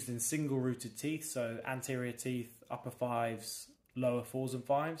is used in single-rooted teeth, so anterior teeth, upper fives, lower fours and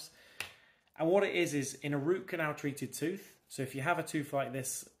fives. And what it is in a root canal treated tooth, so if you have a tooth like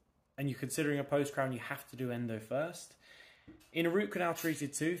this and you're considering a post-crown, you have to do endo first. In a root canal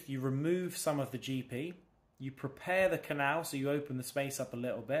treated tooth, you remove some of the GP, you prepare the canal, so you open the space up a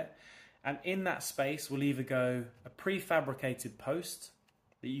little bit, and in that space will either go a prefabricated post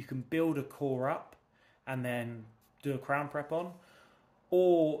that you can build a core up and then do a crown prep on,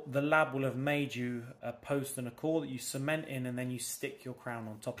 or the lab will have made you a post and a core that you cement in and then you stick your crown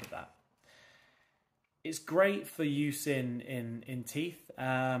on top of that. It's great for use in teeth,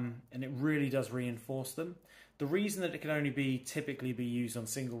 and it really does reinforce them. The reason that it can only typically be used on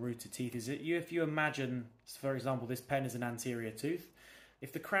single rooted teeth is that if you imagine, for example, this pen is an anterior tooth.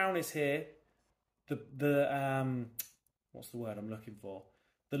 If the crown is here, what's the word I'm looking for?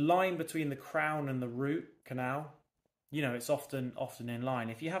 The line between the crown and the root canal, it's often in line.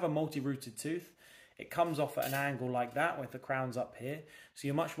 If you have a multi-rooted tooth, it comes off at an angle like that with the crown's up here. So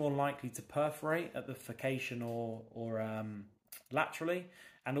you're much more likely to perforate at the furcation or laterally.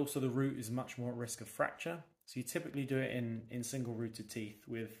 And also the root is much more at risk of fracture. So you typically do it in single rooted teeth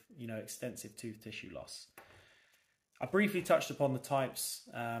with, extensive tooth tissue loss. I briefly touched upon the types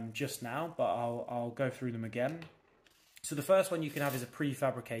just now, but I'll go through them again. So the first one you can have is a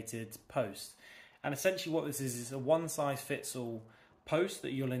prefabricated post. And essentially what this is a one-size-fits-all post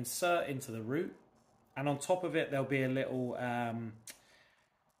that you'll insert into the root. And on top of it, there'll be a little, a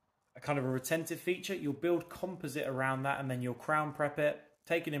kind of a retentive feature. You'll build composite around that and then you'll crown prep it,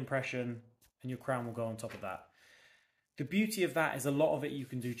 take an impression, and your crown will go on top of that. The beauty of that is a lot of it you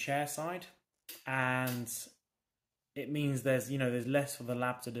can do chair side, and it means there's less for the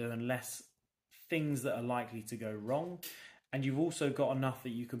lab to do and less things that are likely to go wrong. And you've also got enough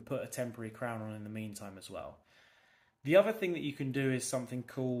that you can put a temporary crown on in the meantime as well. The other thing that you can do is something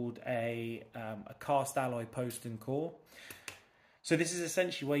called a cast alloy post and core. So this is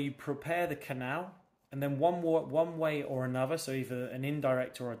essentially where you prepare the canal, and then one way or another, so either an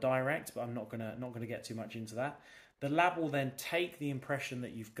indirect or a direct, but I'm not gonna get too much into that. The lab will then take the impression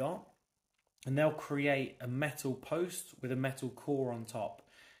that you've got, and they'll create a metal post with a metal core on top.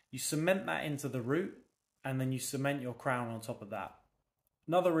 You cement that into the root, and then you cement your crown on top of that.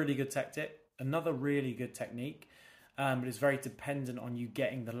 Another really good technique, but it's very dependent on you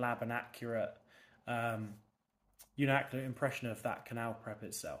getting the lab an accurate, accurate impression of that canal prep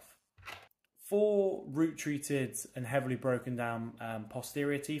itself. For root treated and heavily broken down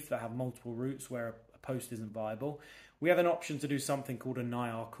posterior teeth that have multiple roots where a post isn't viable, we have an option to do something called a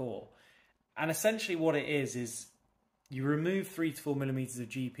NIR core. And essentially what it is you remove 3 to 4 millimeters of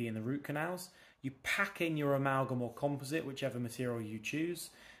GP in the root canals, you pack in your amalgam or composite, whichever material you choose,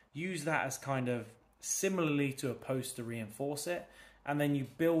 use that as kind of similarly to a post to reinforce it, and then you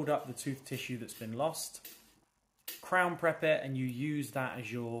build up the tooth tissue that's been lost, crown prep it, and you use that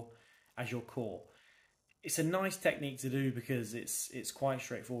as your core. It's a nice technique to do because it's quite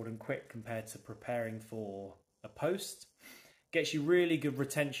straightforward and quick compared to preparing for a post. Gets you really good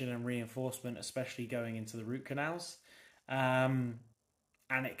retention and reinforcement, especially going into the root canals.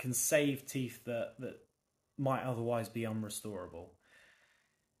 And it can save teeth that might otherwise be unrestorable.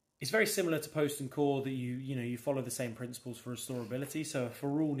 It's very similar to post and core that you follow the same principles for restorability. So a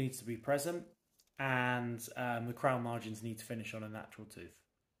ferrule needs to be present, and the crown margins need to finish on a natural tooth.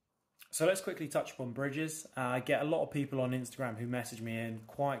 So let's quickly touch upon bridges. I get a lot of people on Instagram who message me and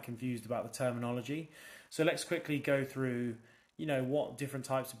quite confused about the terminology. So let's quickly go through, what different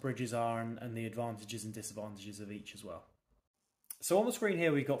types of bridges are and the advantages and disadvantages of each as well. So on the screen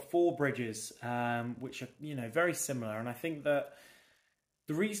here, we've got 4 bridges, which are, very similar. And I think that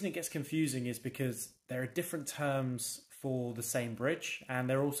the reason it gets confusing is because there are different terms for the same bridge, and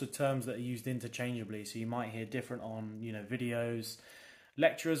there are also terms that are used interchangeably. So you might hear different on, videos.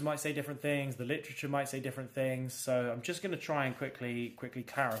 Lecturers might say different things. The literature might say different things. So I'm just going to try and quickly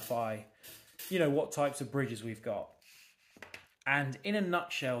clarify, what types of bridges we've got. And in a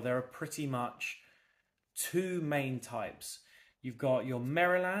nutshell, there are pretty much 2 main types. You've got your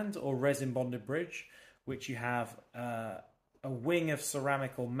Maryland or resin bonded bridge, which you have a wing of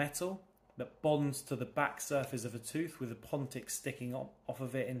ceramic or metal that bonds to the back surface of a tooth with a pontic sticking off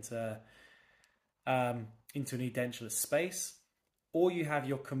of it into an edentulous space. Or you have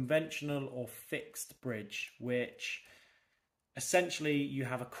your conventional or fixed bridge, which essentially you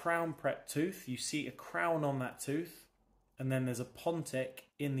have a crown prep tooth, you seat a crown on that tooth, and then there's a pontic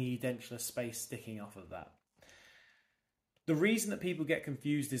in the edentulous space sticking off of that. The reason that people get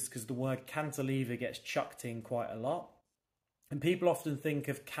confused is because the word cantilever gets chucked in quite a lot. And people often think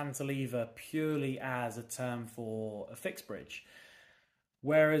of cantilever purely as a term for a fixed bridge.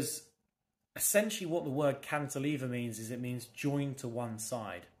 Whereas essentially what the word cantilever means is it means joined to one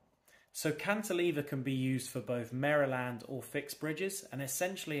side. So cantilever can be used for both Maryland or fixed bridges, and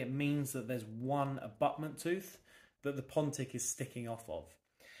essentially it means that there's one abutment tooth that the pontic is sticking off of.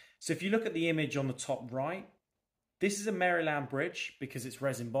 So if you look at the image on the top right, this is a Maryland bridge because it's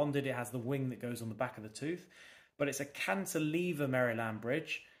resin bonded. It has the wing that goes on the back of the tooth, but it's a cantilever Maryland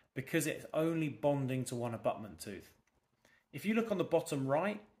bridge because it's only bonding to one abutment tooth. If you look on the bottom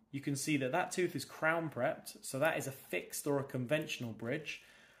right, you can see that that tooth is crown prepped. So that is a fixed or a conventional bridge,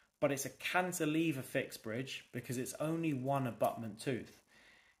 but it's a cantilever fixed bridge because it's only one abutment tooth.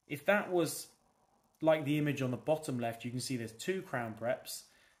 If that was like the image on the bottom left, you can see there's two crown preps.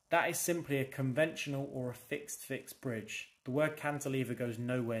 That is simply a conventional or a fixed bridge. The word cantilever goes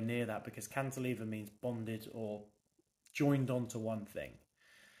nowhere near that because cantilever means bonded or joined onto one thing.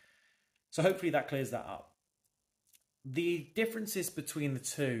 So hopefully that clears that up. The differences between the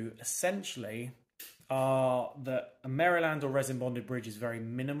two essentially are that a Maryland or resin bonded bridge is very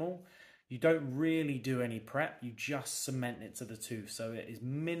minimal. You don't really do any prep, you just cement it to the tooth. So it is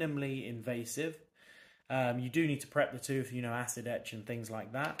minimally invasive. You do need to prep the tooth, acid etch and things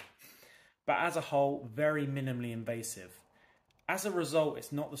like that. But as a whole, very minimally invasive. As a result,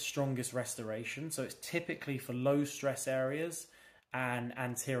 it's not the strongest restoration. So it's typically for low stress areas and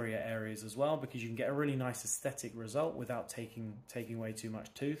anterior areas as well, because you can get a really nice aesthetic result without taking away too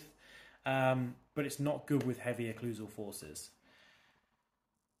much tooth. But it's not good with heavy occlusal forces.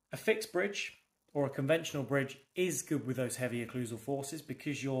 A fixed bridge or a conventional bridge is good with those heavy occlusal forces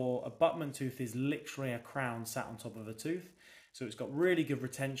because your abutment tooth is literally a crown sat on top of a tooth. So it's got really good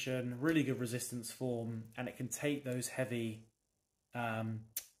retention, really good resistance form, and it can take those heavy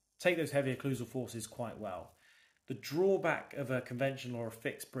occlusal forces quite well. The drawback of a conventional or a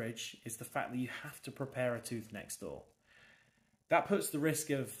fixed bridge is the fact that you have to prepare a tooth next door. That puts the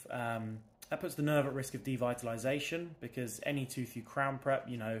nerve at risk of devitalization because any tooth you crown prep,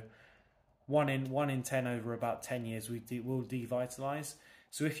 one in 10 over about 10 years will devitalize.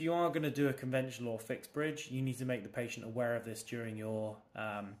 So if you are going to do a conventional or fixed bridge, you need to make the patient aware of this during your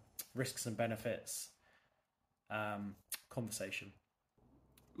risks and benefits conversation.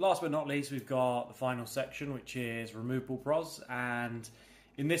 Last but not least, we've got the final section, which is removable pros, and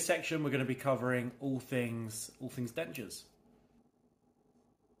in this section we're going to be covering all things dentures.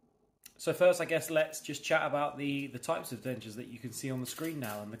 So first, I guess let's just chat about the types of dentures that you can see on the screen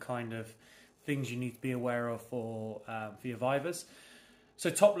now and the kind of things you need to be aware of for your vivas. So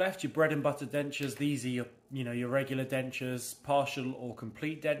top left, your bread and butter dentures. These are your regular dentures, partial or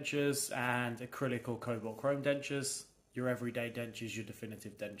complete dentures, and acrylic or cobalt chrome dentures. Your everyday dentures, your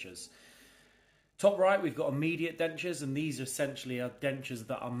definitive dentures. Top right, we've got immediate dentures, and these essentially are dentures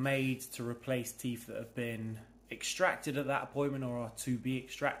that are made to replace teeth that have been extracted at that appointment or are to be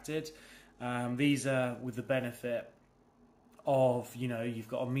extracted. These are with the benefit of, you've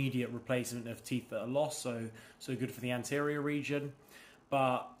got immediate replacement of teeth that are lost, so good for the anterior region.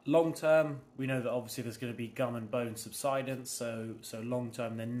 But long term, we know that obviously there's going to be gum and bone subsidence, so long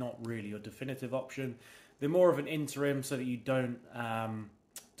term they're not really your definitive option. They're more of an interim so that you don't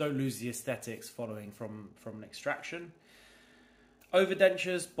lose the aesthetics following from an extraction.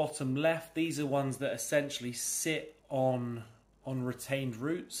 Overdentures, bottom left, these are ones that essentially sit on retained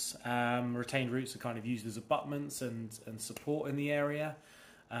roots. Retained roots are kind of used as abutments and support in the area.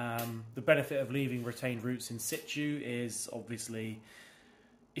 The benefit of leaving retained roots in situ is obviously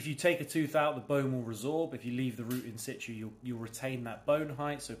if you take a tooth out, the bone will resorb. If you leave the root in situ, you'll retain that bone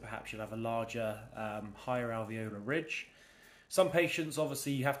height, so perhaps you'll have a larger, higher alveolar ridge. Some patients,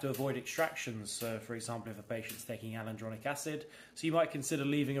 obviously, you have to avoid extractions. So, for example, if a patient's taking alendronic acid, so you might consider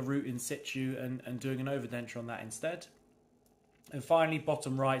leaving a root in situ and doing an overdenture on that instead. And finally,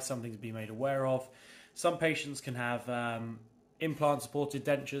 bottom right, something to be made aware of. Some patients can have implant-supported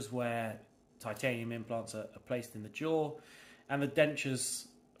dentures where titanium implants are placed in the jaw, and the dentures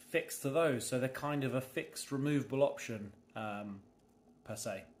fixed to those, so they're kind of a fixed removable option per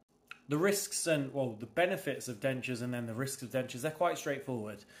se. The risks and, the benefits of dentures and then the risks of dentures, they're quite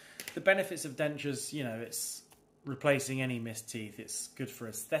straightforward. The benefits of dentures, it's replacing any missed teeth. It's good for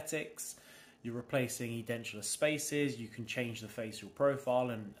aesthetics. You're replacing edentulous spaces. You can change the facial profile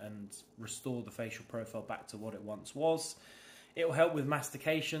and restore the facial profile back to what it once was. It will help with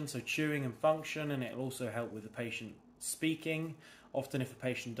mastication, so chewing and function, and it will also help with the patient speaking. Often if a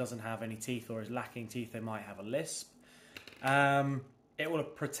patient doesn't have any teeth or is lacking teeth, they might have a lisp. It will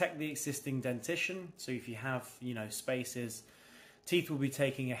protect the existing dentition. So if you have, you know, spaces, teeth will be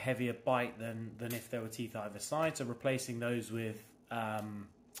taking a heavier bite than if there were teeth either side. So replacing those with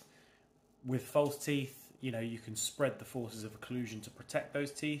false teeth, you know, you can spread the forces of occlusion to protect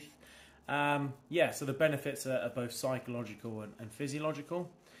those teeth. Yeah, so the benefits are both psychological and physiological.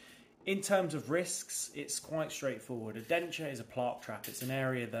 In terms of risks, it's quite straightforward. A denture is a plaque trap. It's an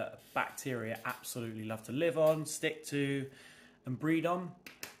area that bacteria absolutely love to live on, stick to, and breed on.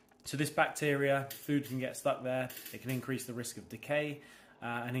 So this bacteria, food can get stuck there. It can increase the risk of decay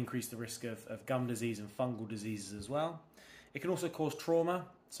and increase the risk of gum disease and fungal diseases as well. It can also cause trauma.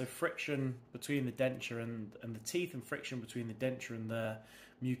 So friction between the denture and the teeth, and friction between the denture and the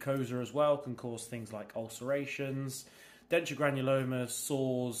mucosa as well, can cause things like ulcerations, denture granulomas,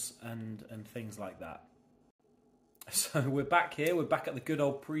 sores, and things like that. So we're back here. We're back at the good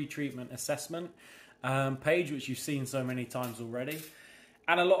old pre-treatment assessment page, which you've seen so many times already.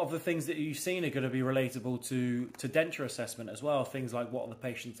 And a lot of the things that you've seen are going to be relatable to denture assessment as well. Things like, what are the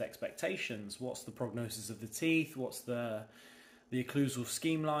patient's expectations? What's the prognosis of the teeth? What's the occlusal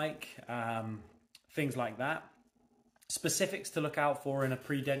scheme like? Things like that. Specifics to look out for in a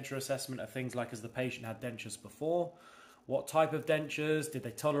pre-denture assessment are things like, has the patient had dentures before? What type of dentures? Did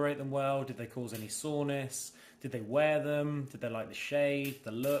they tolerate them well? Did they cause any soreness? Did they wear them? Did they like the shade,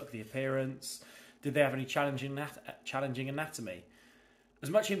 the look, the appearance? Did they have any challenging anatomy? As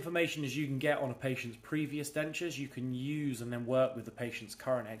much information as you can get on a patient's previous dentures, you can use and then work with the patient's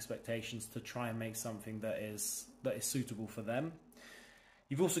current expectations to try and make something that is suitable for them.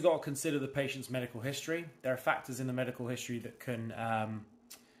 You've also got to consider the patient's medical history. There are factors in the medical history that can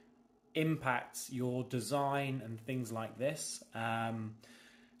impact your design and things like this.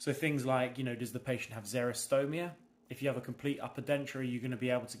 So things like, you know, does the patient have xerostomia? If you have a complete upper denture, you're going to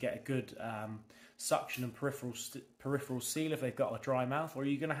be able to get a good suction and peripheral seal if they've got a dry mouth, or are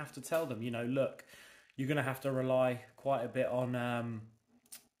you going to have to tell them, you know, look, you're going to have to rely quite a bit on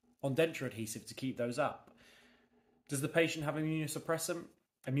denture adhesive to keep those up. Does the patient have immunosuppression?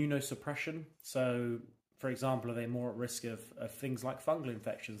 So, for example, are they more at risk of things like fungal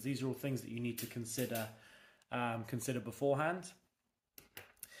infections? These are all things that you need to consider beforehand.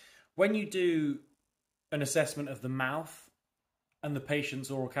 When you do an assessment of the mouth and the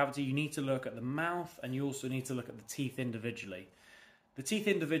patient's oral cavity, you need to look at the mouth, and you also need to look at the teeth individually. The teeth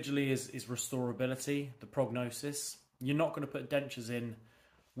individually is restorability, the prognosis. You're not going to put dentures in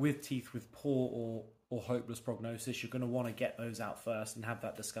with teeth with poor or hopeless prognosis. You're going to want to get those out first and have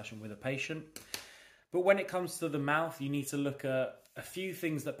that discussion with a patient. But when it comes to the mouth, you need to look at a few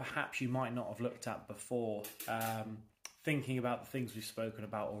things that perhaps you might not have looked at before, thinking about the things we've spoken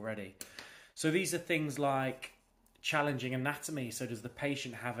about already. So these are things like challenging anatomy. So does the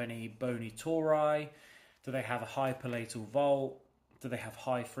patient have any bony tori? Do they have a high palatal vault? Do they have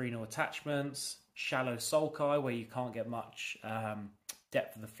high frenal attachments? Shallow sulci where you can't get much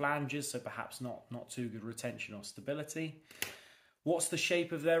depth of the flanges, so perhaps not too good retention or stability. What's the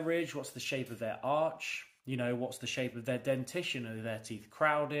shape of their ridge? What's the shape of their arch? You know, what's the shape of their dentition? Are their teeth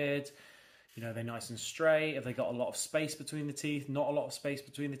crowded? You know, they're nice and straight. Have they got a lot of space between the teeth? Not a lot of space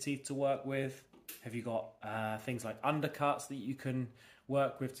between the teeth to work with. Have you got things like undercuts that you can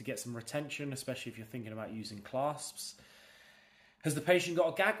work with to get some retention, especially if you're thinking about using clasps? Has the patient got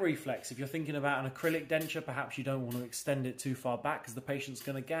a gag reflex? If you're thinking about an acrylic denture, perhaps you don't want to extend it too far back because the patient's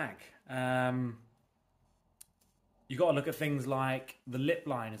going to gag. You've got to look at things like the lip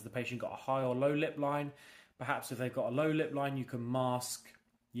line. Has the patient got a high or low lip line? Perhaps if they've got a low lip line, you can mask,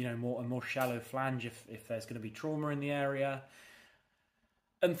 you know, a more shallow flange if there's going to be trauma in the area.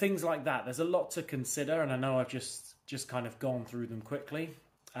 And things like that. There's a lot to consider, and I know I've just kind of gone through them quickly.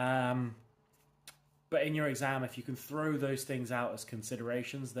 But in your exam, if you can throw those things out as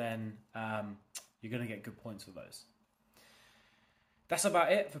considerations, then you're going to get good points for those. That's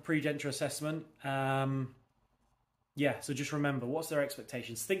about it for pre-denture assessment. Yeah, so just remember, what's their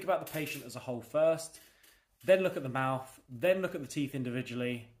expectations? Think about the patient as a whole first, then look at the mouth, then look at the teeth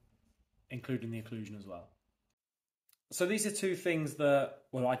individually, including the occlusion as well. So these are two things that,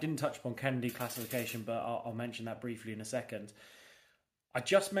 well, I didn't touch upon Kennedy classification, but I'll mention that briefly in a second. I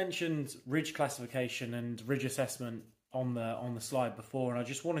just mentioned ridge classification and ridge assessment on the slide before, and I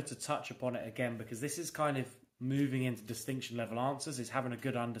just wanted to touch upon it again because this is kind of moving into distinction level answers, is having a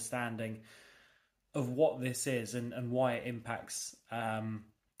good understanding of what this is and why it impacts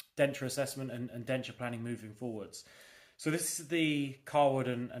denture assessment and denture planning moving forwards. So this is the Carwood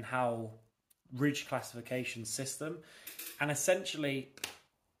and Howell ridge classification system, and essentially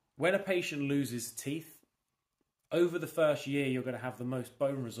when a patient loses teeth, over the first year, you're going to have the most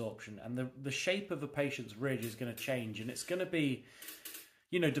bone resorption, and the shape of a patient's ridge is going to change, and it's going to be,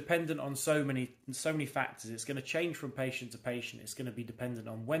 dependent on so many factors. It's going to change from patient to patient. It's going to be dependent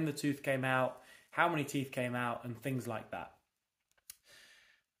on when the tooth came out, how many teeth came out, and things like that.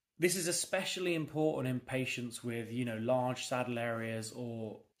 This is especially important in patients with, large saddle areas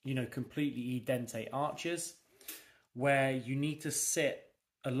or, completely edentate arches, where you need to sit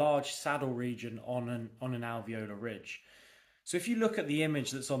a large saddle region on an alveolar ridge. So if you look at the image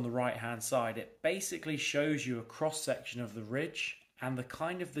that's on the right hand side, it basically shows you a cross section of the ridge and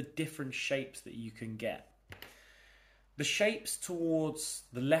the different shapes that you can get. The shapes towards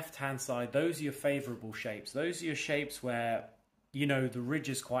the left hand side, those are your favorable shapes. Those are your shapes where the ridge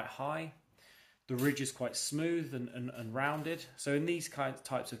is quite high, the ridge is quite smooth and rounded. So in these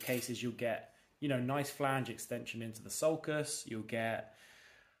types of cases, you'll get, nice flange extension into the sulcus. You'll get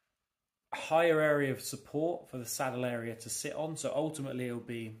a higher area of support for the saddle area to sit on. So ultimately, it'll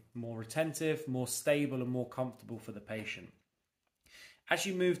be more retentive, more stable, and more comfortable for the patient. As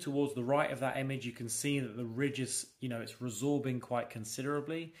you move towards the right of that image, you can see that the ridge is, it's resorbing quite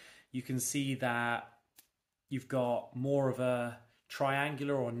considerably. You can see that you've got more of a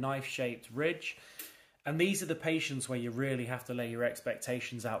triangular or knife-shaped ridge. And these are the patients where you really have to lay your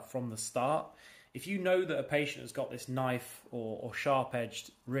expectations out from the start. If you know that a patient has got this knife or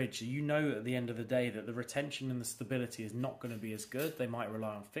sharp-edged ridge, you know at the end of the day that the retention and the stability is not going to be as good. They might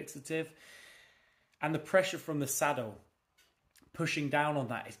rely on fixative. And the pressure from the saddle pushing down on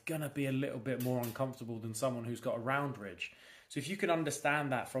that is going to be a little bit more uncomfortable than someone who's got a round ridge. So if you can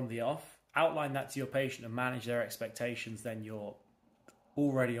understand that from the off, outline that to your patient and manage their expectations, then you're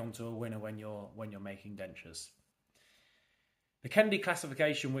already onto a winner when you're making dentures. The Kennedy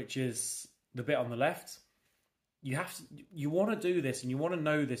classification, which is the bit on the left, you want to do this and you want to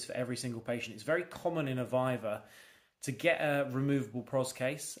know this for every single patient. It's very common in a Viva to get a removable pros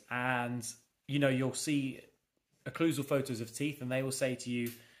case, and you'll see occlusal photos of teeth and they will say to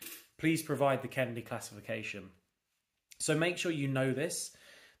you, please provide the Kennedy classification. So make sure you know this.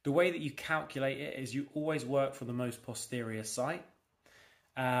 The way that you calculate it is you always work from the most posterior site,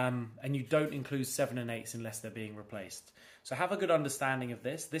 and you don't include 7 and 8s unless they're being replaced. So have a good understanding of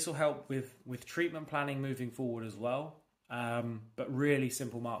this. This will help with treatment planning moving forward as well, but really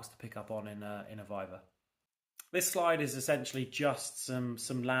simple marks to pick up on in a Viva. This slide is essentially just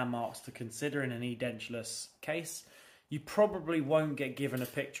some landmarks to consider in an edentulous case. You probably won't get given a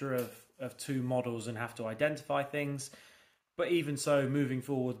picture of two models and have to identify things. But even so, moving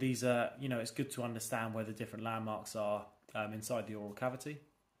forward, these are, it's good to understand where the different landmarks are inside the oral cavity.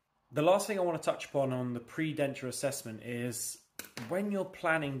 The last thing I want to touch upon on the pre-denture assessment is when you're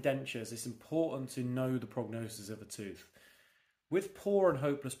planning dentures, it's important to know the prognosis of a tooth. With poor and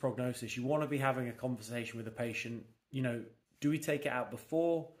hopeless prognosis, you want to be having a conversation with the patient. Do we take it out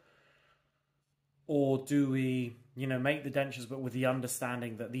before? Or do we, make the dentures, but with the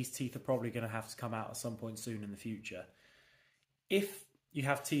understanding that these teeth are probably going to have to come out at some point soon in the future? If you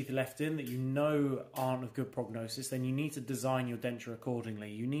have teeth left in that aren't of good prognosis, then you need to design your denture accordingly.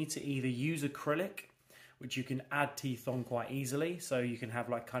 You need to either use acrylic, which you can add teeth on quite easily, so you can have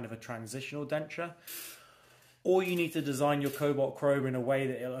like kind of a transitional denture, or you need to design your cobalt chrome in a way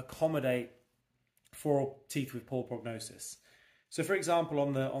that it'll accommodate for teeth with poor prognosis. So for example,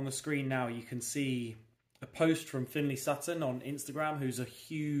 on the screen now, you can see a post from Finley Sutton on Instagram, who's a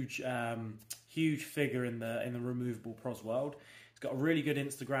huge figure in the removable pros world. He's got a really good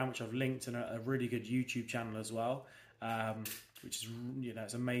Instagram, which I've linked, and a really good YouTube channel as well, which is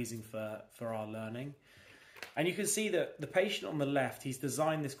it's amazing for our learning. And you can see that the patient on the left, he's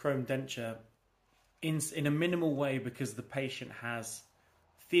designed this chrome denture in a minimal way because the patient has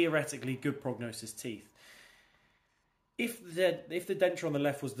theoretically good prognosis teeth. If the denture on the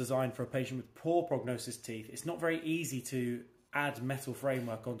left was designed for a patient with poor prognosis teeth, it's not very easy to add metal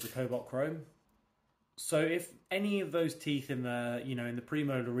framework onto cobalt chrome. So if any of those teeth in the in the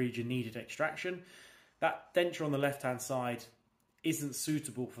premolar region needed extraction, that denture on the left hand side isn't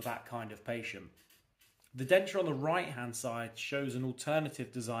suitable for that kind of patient. The denture on the right hand side shows an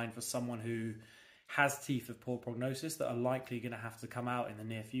alternative design for someone who has teeth of poor prognosis that are likely going to have to come out in the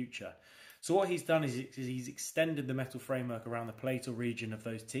near future. So what he's done is he's extended the metal framework around the platal region of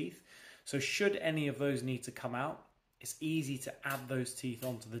those teeth. So should any of those need to come out, it's easy to add those teeth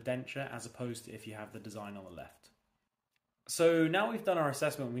onto the denture as opposed to if you have the design on the left. So now we've done our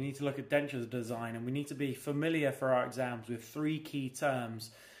assessment, we need to look at denture design, and we need to be familiar for our exams with 3 key terms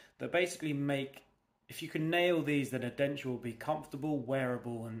that basically make, if you can nail these, then a denture will be comfortable,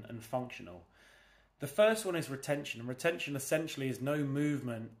 wearable and functional. The first one is retention. And retention essentially is no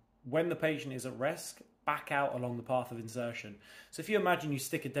movement when the patient is at rest back out along the path of insertion. So if you imagine you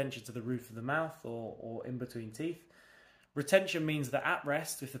stick a denture to the roof of the mouth or in between teeth, retention means that at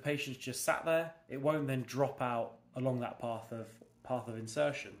rest, if the patient's just sat there, it won't then drop out along that path of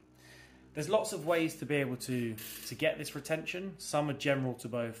insertion. There's lots of ways to be able to get this retention. Some are general to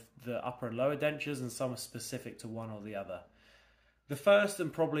both the upper and lower dentures, and some are specific to one or the other. The first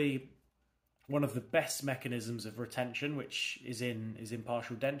and probably one of the best mechanisms of retention, which is in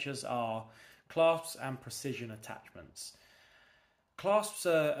partial dentures, are clasps and precision attachments. Clasps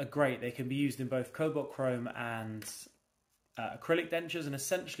are great. They can be used in both cobalt chrome and acrylic dentures, and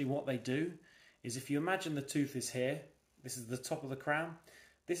essentially what they do is, if you imagine the tooth is here, this is the top of the crown,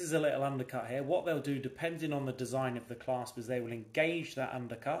 this is a little undercut here. What they'll do, depending on the design of the clasp, is they will engage that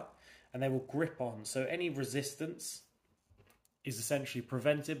undercut and they will grip on. So any resistance is essentially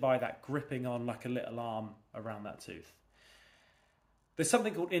prevented by that gripping on like a little arm around that tooth. There's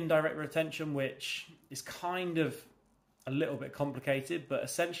something called indirect retention, which is kind of a little bit complicated, but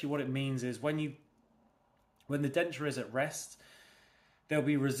essentially what it means is when the denture is at rest, they'll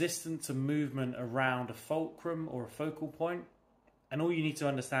be resistant to movement around a fulcrum or a focal point. And all you need to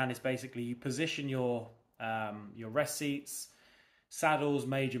understand is basically you position your rest seats, saddles,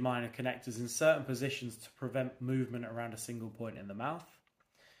 major, minor connectors in certain positions to prevent movement around a single point in the mouth.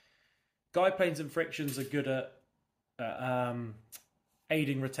 Guide planes and frictions are good at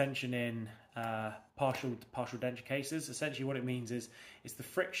aiding retention in partial denture cases. Essentially what it means is it's the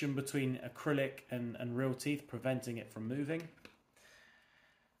friction between acrylic and real teeth preventing it from moving.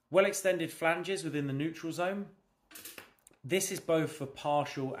 Well extended flanges within the neutral zone. This is both for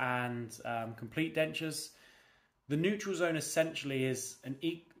partial and complete dentures. The neutral zone essentially is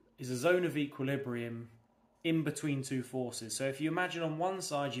a zone of equilibrium in between two forces. So if you imagine on one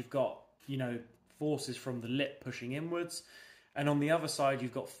side you've got, forces from the lip pushing inwards, and on the other side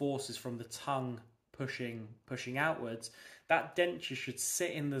you've got forces from the tongue pushing outwards, that denture should sit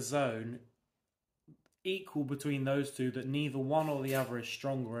in the zone equal between those two, that neither one or the other is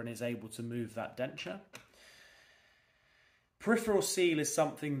stronger and is able to move that denture. Peripheral seal is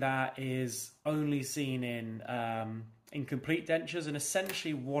something that is only seen in complete dentures, and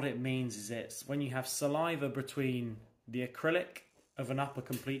essentially what it means is it's when you have saliva between the acrylic of an upper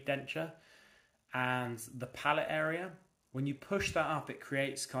complete denture and the palate area. When you push that up, it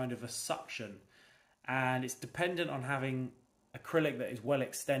creates kind of a suction, and it's dependent on having acrylic that is well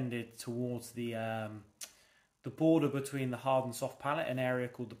extended towards the border between the hard and soft palate, an area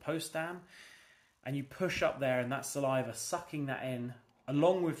called the post-dam. And you push up there, and that saliva sucking that in,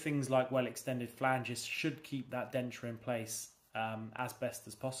 along with things like well extended flanges, should keep that denture in place as best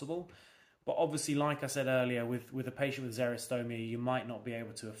as possible. But obviously, like I said earlier, with a patient with xerostomia, you might not be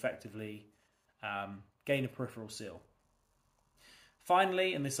able to effectively gain a peripheral seal.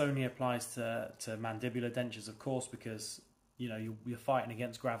 Finally, and this only applies to mandibular dentures, of course, because you're fighting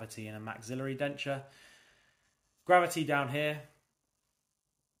against gravity in a maxillary denture. Gravity down here,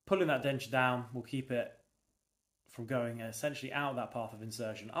 pulling that denture down will keep it from going essentially out of that path of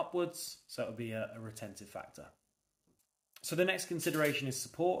insertion upwards, so it'll be a retentive factor. So the next consideration is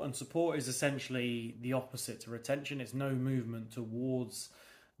support, and support is essentially the opposite to retention. It's no movement towards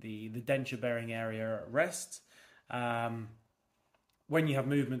the denture bearing area at rest. When you have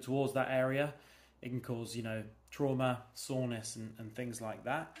movement towards that area, it can cause trauma, soreness and things like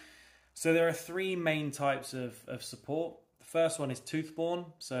that. So there are three main types of support. The first one is tooth-borne,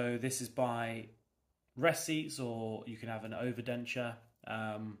 so this is by rest seats, or you can have an overdenture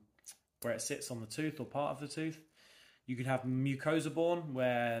where it sits on the tooth or part of the tooth. You can have mucosa-borne,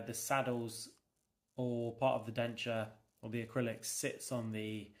 where the saddles or part of the denture or the acrylic sits on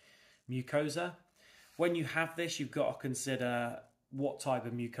the mucosa. When you have this, you've got to consider what type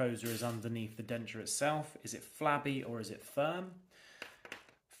of mucosa is underneath the denture itself. Is it flabby or is it firm?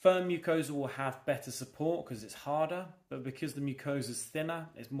 Firm mucosa will have better support because it's harder, but because the mucosa is thinner,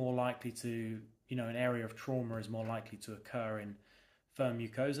 it's more likely to, an area of trauma is more likely to occur in firm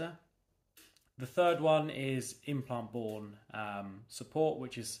mucosa. The third one is implant-borne support,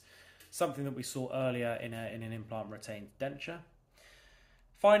 which is something that we saw earlier in an implant-retained denture.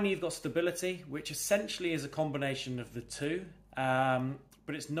 Finally, you've got stability, which essentially is a combination of the two,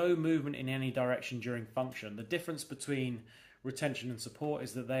 but it's no movement in any direction during function. The difference between retention and support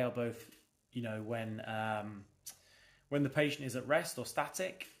is that they are both, when the patient is at rest or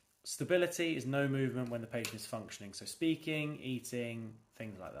static. Stability is no movement when the patient is functioning, so speaking, eating,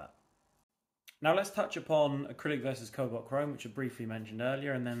 things like that. Now let's touch upon acrylic versus cobalt chrome, which I briefly mentioned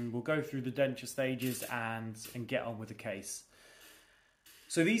earlier, and then we'll go through the denture stages and get on with the case.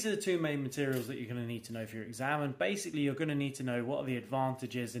 So these are the two main materials that you're going to need to know for your exam, and basically you're going to need to know what are the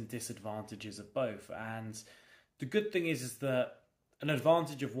advantages and disadvantages of both. And the good thing is that an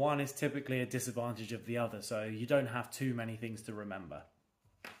advantage of one is typically a disadvantage of the other, so you don't have too many things to remember.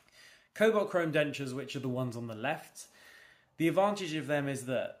 Cobalt chrome dentures, which are the ones on the left, the advantage of them is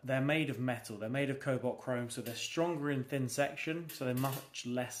that they're made of metal, they're made of cobalt chrome, so they're stronger in thin section, so they're much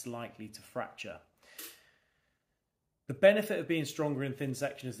less likely to fracture. The benefit of being stronger in thin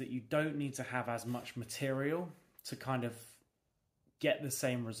section is that you don't need to have as much material to kind of get the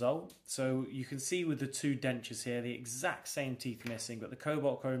same result. So you can see with the two dentures here, the exact same teeth missing, but the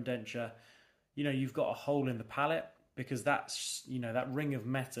cobalt chrome denture, you've got a hole in the palate because that's, that ring of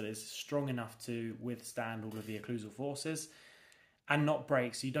metal is strong enough to withstand all of the occlusal forces and not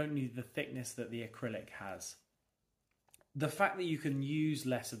break. So you don't need the thickness that the acrylic has. The fact that you can use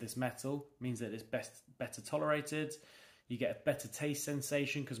less of this metal means that it's better tolerated. You get a better taste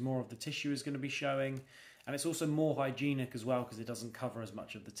sensation because more of the tissue is going to be showing. And it's also more hygienic as well because it doesn't cover as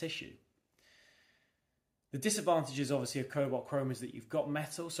much of the tissue. The disadvantages obviously of cobalt chrome is that you've got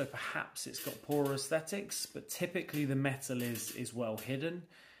metal, so perhaps it's got poorer aesthetics, but typically the metal is well hidden.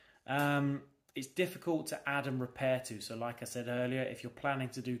 It's difficult to add and repair to. So like I said earlier, if you're planning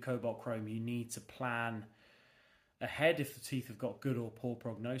to do cobalt chrome, you need to plan ahead if the teeth have got good or poor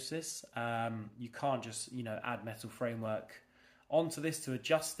prognosis. You can't just add metal framework onto this to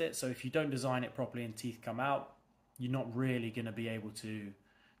adjust it. So if you don't design it properly and teeth come out, you're not really going to be able to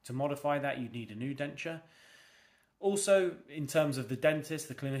modify that. You need a new denture. Also, in terms of the dentist,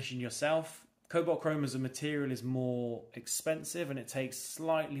 the clinician yourself, cobalt chrome as a material is more expensive and it takes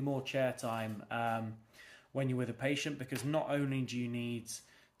slightly more chair time when you're with a patient, because not only do you need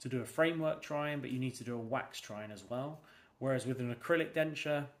to do a framework try-in, but you need to do a wax try-in as well. Whereas with an acrylic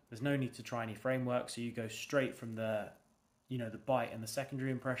denture, there's no need to try any framework, so you go straight from the bite and the secondary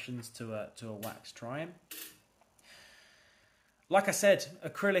impressions to a wax try-in. Like I said,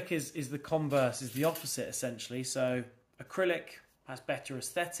 acrylic is the converse, is the opposite essentially. So acrylic has better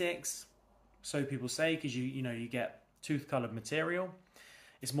aesthetics, so people say, because you get tooth-coloured material.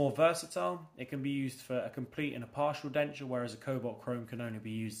 It's more versatile. It can be used for a complete and a partial denture, whereas a cobalt chrome can only be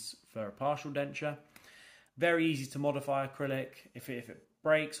used for a partial denture. Very easy to modify acrylic. If it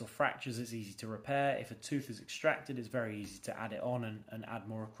breaks or fractures, it's easy to repair. If a tooth is extracted, it's very easy to add it on and add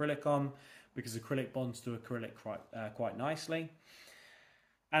more acrylic on, because acrylic bonds to acrylic quite nicely.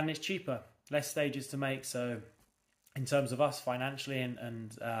 And it's cheaper, less stages to make. So in terms of us financially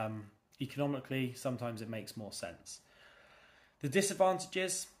and economically, sometimes it makes more sense. The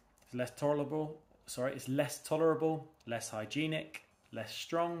disadvantages: it's less tolerable, less hygienic, less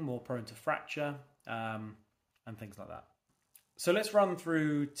strong, more prone to fracture, and things like that. So let's run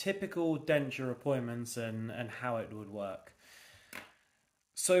through typical denture appointments and how it would work.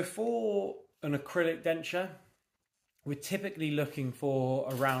 So for an acrylic denture, we're typically looking for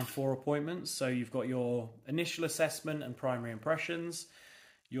around 4 appointments. So you've got your initial assessment and primary impressions.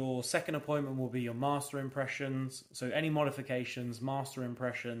 Your second appointment will be your master impressions. So any modifications, master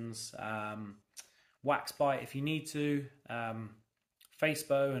impressions, wax bite if you need to, face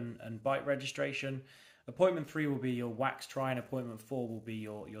bow and bite registration. Appointment 3 will be your wax try, and appointment 4 will be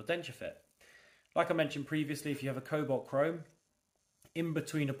your denture fit. Like I mentioned previously, if you have a cobalt chrome, in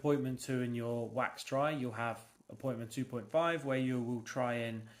between appointment 2 and your wax try, you'll have appointment 2.5 where you will try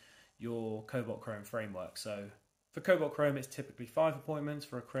in your cobalt chrome framework. So for cobalt chrome, it's typically 5 appointments.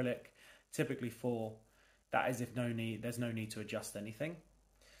 For acrylic, typically 4. That is if there's no need to adjust anything.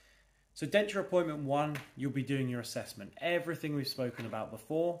 So denture appointment 1, you'll be doing your assessment. Everything we've spoken about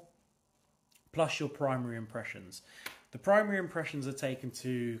before, plus your primary impressions. The primary impressions are taken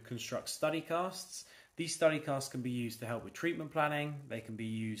to construct study casts. These study casts can be used to help with treatment planning. They can be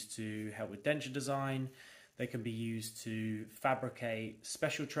used to help with denture design. They can be used to fabricate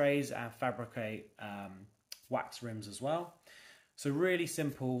special trays and fabricate wax rims as well. So really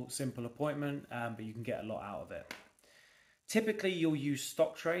simple appointment, but you can get a lot out of it. Typically you'll use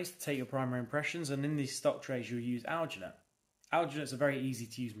stock trays to take your primary impressions, and in these stock trays you'll use alginate. Alginate's a very easy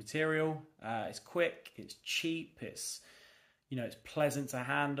to use material. It's quick, it's cheap, it's pleasant to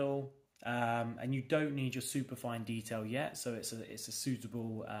handle, and you don't need your super fine detail yet, so it's a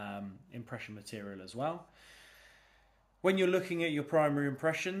suitable impression material as well. When you're looking at your primary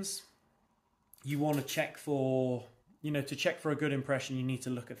impressions, you want to check for, to check for a good impression, you need to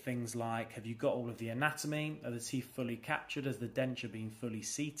look at things like, have you got all of the anatomy? Are the teeth fully captured? Has the denture been fully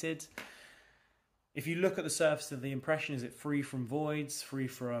seated? If you look at the surface of the impression, is it free from voids, free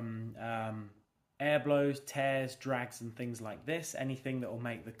from air blows, tears, drags, and things like this? Anything that will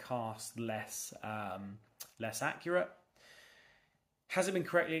make the cast less accurate. Has it been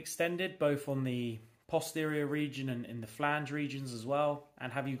correctly extended, both on the posterior region and in the flange regions as well?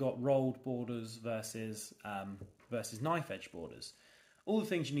 And have you got rolled borders versus knife edge borders? All the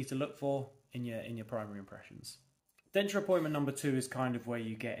things you need to look for in your primary impressions. Denture appointment number 2 is kind of where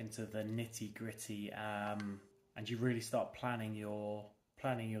you get into the nitty gritty, and you really start planning your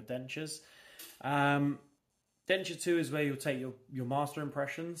dentures. Denture 2 is where you'll take your master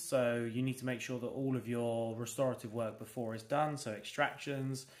impressions, so you need to make sure that all of your restorative work before is done, so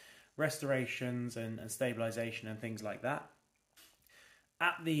extractions, restorations and stabilization and things like that.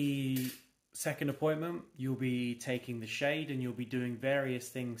 At the second appointment, you'll be taking the shade and you'll be doing various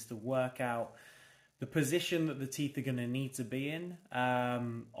things to work out the position that the teeth are going to need to be in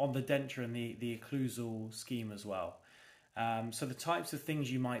on the denture and the occlusal scheme as well. So the types of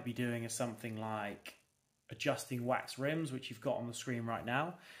things you might be doing are something like adjusting wax rims, which you've got on the screen right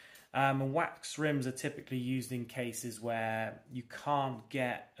now. And wax rims are typically used in cases where you can't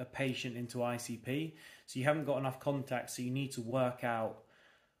get a patient into ICP, so you haven't got enough contact, so you need to work out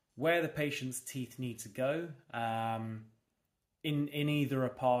where the patient's teeth need to go in either a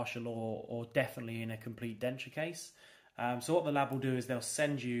partial or definitely in a complete denture case. So what the lab will do is they'll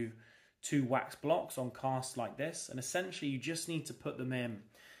send you 2 wax blocks on cast like this, and essentially you just need to put them in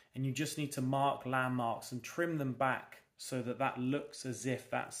and you just need to mark landmarks and trim them back so that looks as if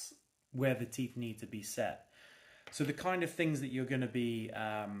that's where the teeth need to be set. So the kind of things that you're going to be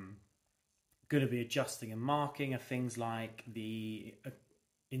adjusting and marking are things like the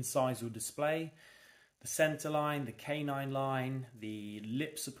incisal display, the center line, the canine line, the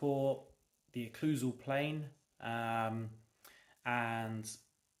lip support, the occlusal plane, and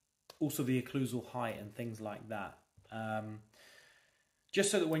also the occlusal height and things like that. Just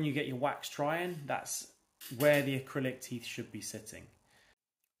so that when you get your wax try-in, that's where the acrylic teeth should be sitting.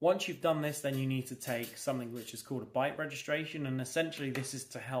 Once you've done this, then you need to take something which is called a bite registration, and essentially this is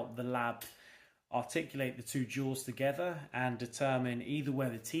to help the lab articulate the 2 jaws together and determine either where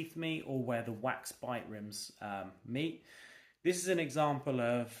the teeth meet or where the wax bite rims meet. This is an example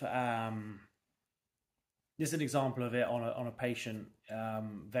of it on a patient,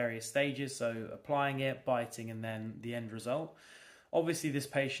 various stages. So applying it, biting, and then the end result. Obviously, this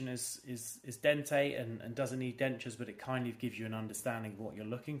patient is dentate and doesn't need dentures, but it kind of gives you an understanding of what you're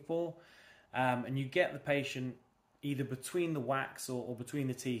looking for. And you get the patient either between the wax or between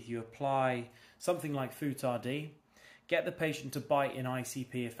the teeth. You apply something like Foutard D. Get the patient to bite in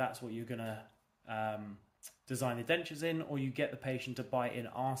ICP if that's what you're going to design the dentures in, or you get the patient to bite in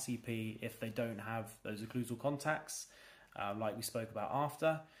RCP if they don't have those occlusal contacts, like we spoke about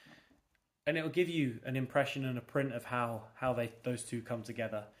after. And it will give you an impression and a print of how those 2 come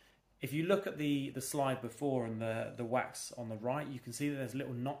together. If you look at the slide before and the wax on the right, you can see that there's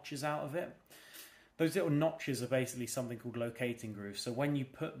little notches out of it. Those little notches are basically something called locating grooves. So when you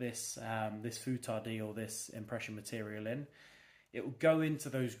put this Foutard D or this impression material in, it will go into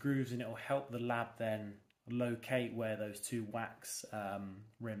those grooves and it will help the lab then locate where those 2 wax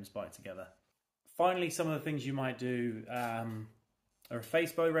rims bite together. Finally, some of the things you might do are a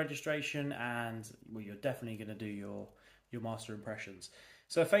face bow registration, and well, you're definitely going to do your master impressions.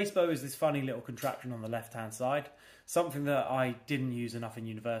 So a face bow is this funny little contraption on the left hand side, something that I didn't use enough in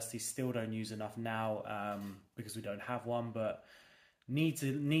university, still don't use enough now because we don't have one, but need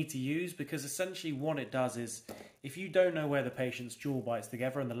to use, because essentially what it does is, if you don't know where the patient's jaw bites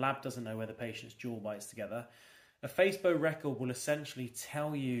together and the lab doesn't know where the patient's jaw bites together, a face bow record will essentially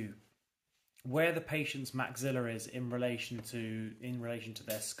tell you where the patient's maxilla is in relation to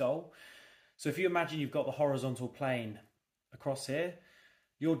their skull. So if you imagine you've got the horizontal plane across here,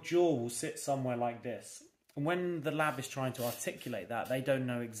 your jaw will sit somewhere like this. And when the lab is trying to articulate that, they don't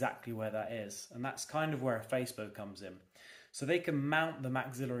know exactly where that is. And that's kind of where a face bow comes in. So they can mount the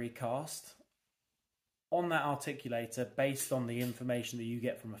maxillary cast on that articulator based on the information that you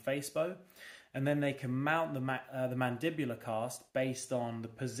get from a face bow. And then they can mount the mandibular cast based on the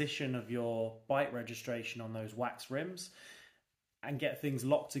position of your bite registration on those wax rims and get things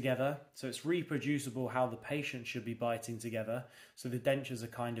locked together. So it's reproducible how the patient should be biting together. So the dentures are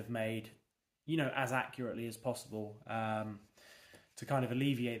kind of made, as accurately as possible to kind of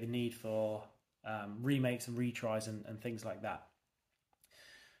alleviate the need for remakes and retries and things like that.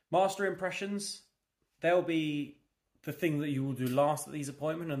 Master impressions, they'll be the thing that you will do last at these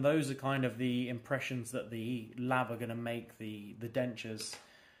appointments, and those are kind of the impressions that the lab are going to make the dentures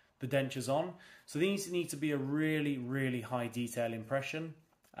on. So these need to be a really, really high detail impression.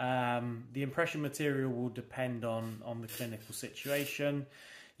 The impression material will depend on the clinical situation.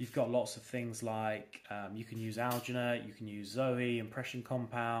 You've got lots of things like you can use alginate, you can use Zoe, impression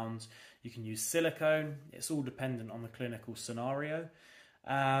compounds, you can use silicone. It's all dependent on the clinical scenario.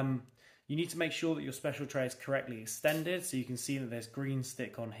 You need to make sure that your special tray is correctly extended, so you can see that there's green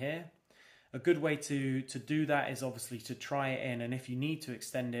stick on here. A good way to do that is obviously to try it in, and if you need to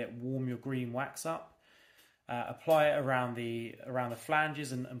extend it, warm your green wax up. Apply it around the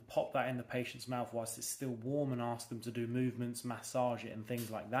flanges and pop that in the patient's mouth whilst it's still warm, and ask them to do movements, massage it and things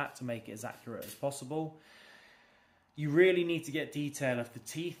like that to make it as accurate as possible. You really need to get detail of the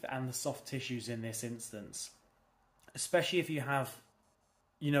teeth and the soft tissues in this instance, especially if you have,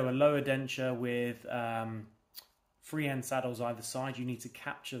 a lower denture with freehand saddles either side. You need to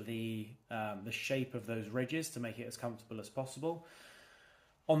capture the shape of those ridges to make it as comfortable as possible.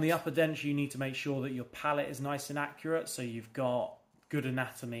 On the upper denture, you need to make sure that your palate is nice and accurate, so you've got good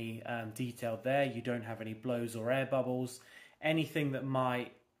anatomy detailed there. You don't have any blows or air bubbles. Anything that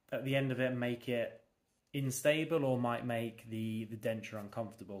might, at the end of it, make it unstable or might make the denture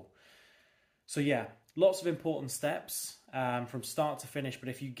uncomfortable. So yeah, lots of important steps from start to finish, but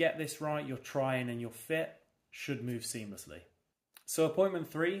if you get this right, your try-in and your fit should move seamlessly. So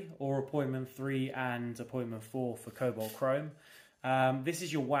appointment 3 or appointment 3 and appointment 4 for Cobalt Chrome. This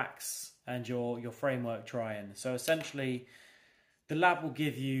is your wax and your framework try-in. So essentially, the lab will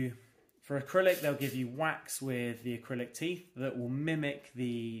give you, for acrylic, they'll give you wax with the acrylic teeth that will mimic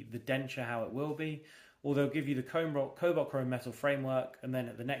the denture how it will be, or they'll give you the Cobalt Chrome metal framework, and then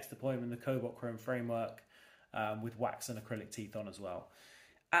at the next appointment, the Cobalt Chrome framework with wax and acrylic teeth on as well.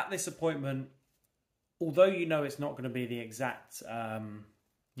 At this appointment, although it's not going to be the exact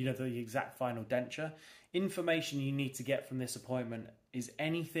the exact final denture, information you need to get from this appointment is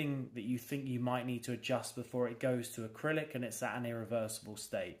anything that you think you might need to adjust before it goes to acrylic and it's at an irreversible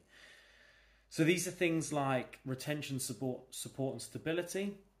state. So these are things like retention, support and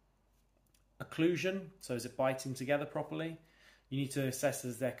stability, occlusion, so is it biting together properly? You need to assess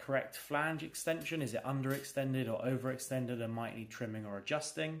is there correct flange extension, is it underextended or overextended and might need trimming or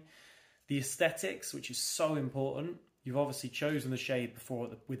adjusting. The aesthetics, which is so important. You've obviously chosen the shade before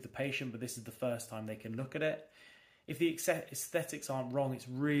with the patient, but this is the first time they can look at it. If the aesthetics aren't wrong, it's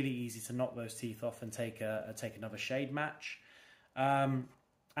really easy to knock those teeth off and take another shade match. And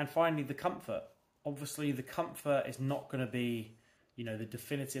finally, the comfort. Obviously, the comfort is not going to be, the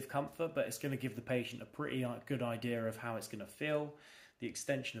definitive comfort, but it's going to give the patient a pretty good idea of how it's going to feel. The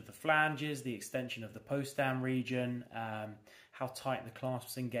extension of the flanges, the extension of the post-dam region, how tight the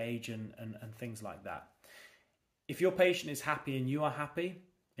clasps engage and things like that. If your patient is happy and you are happy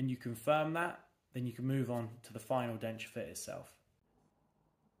and you confirm that, then you can move on to the final denture fit itself.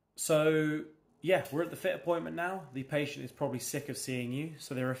 So yeah, we're at the fit appointment now. The patient is probably sick of seeing you.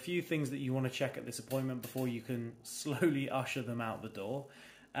 So there are a few things that you want to check at this appointment before you can slowly usher them out the door.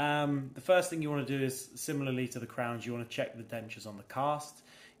 The first thing you want to do is, similarly to the crowns, you want to check the dentures on the cast.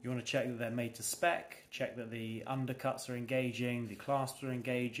 You want to check that they're made to spec, check that the undercuts are engaging, the clasps are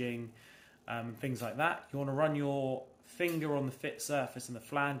engaging, and things like that. You want to run your finger on the fit surface and the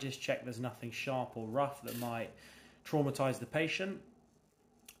flanges, check there's nothing sharp or rough that might traumatize the patient.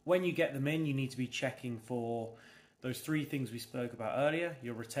 When you get them in, you need to be checking for those 3 things we spoke about earlier: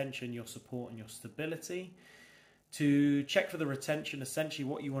 your retention, your support, and your stability. To check for the retention, essentially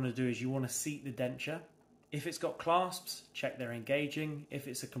what you want to do is you want to seat the denture. If it's got clasps, check they're engaging. If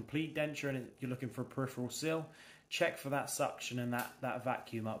it's a complete denture and you're looking for a peripheral seal, check for that suction and that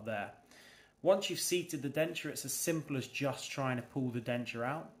vacuum up there. Once you've seated the denture, it's as simple as just trying to pull the denture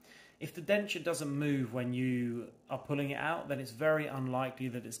out. If the denture doesn't move when you are pulling it out, then it's very unlikely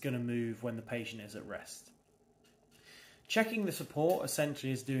that it's going to move when the patient is at rest. Checking the support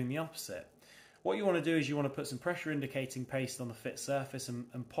essentially is doing the opposite. What you want to do is you want to put some pressure indicating paste on the fit surface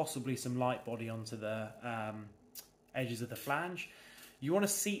and possibly some light body onto the edges of the flange. You want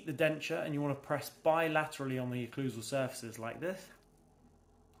to seat the denture and you want to press bilaterally on the occlusal surfaces like this.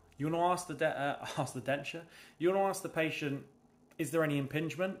 You want to ask the denture. You want to ask the patient, is there any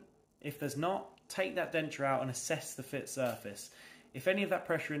impingement? If there's not, take that denture out and assess the fit surface. If any of that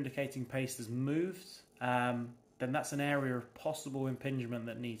pressure indicating paste has moved, then that's an area of possible impingement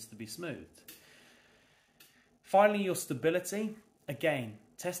that needs to be smoothed. Finally, your stability. Again,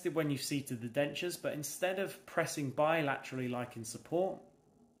 tested when you've seated the dentures, but instead of pressing bilaterally like in support,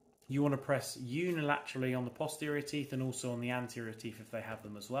 you want to press unilaterally on the posterior teeth and also on the anterior teeth if they have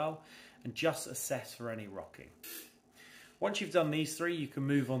them as well, and just assess for any rocking. Once you've done these 3, you can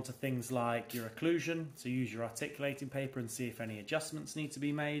move on to things like your occlusion, so use your articulating paper and see if any adjustments need to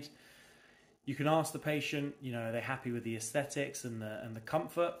be made. You can ask the patient, are they happy with the aesthetics and the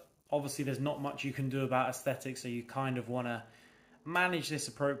comfort? Obviously, there's not much you can do about aesthetics, so you kind of want to manage this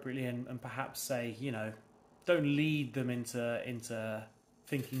appropriately and perhaps say, you know, don't lead them into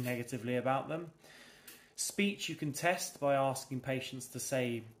thinking negatively about them. Speech you can test by asking patients to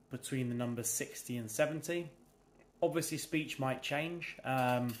say between the numbers 60 and 70. Obviously speech might change,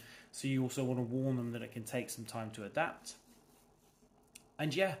 so you also want to warn them that it can take some time to adapt.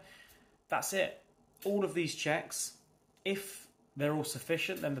 And yeah, that's it. All of these checks, if they're all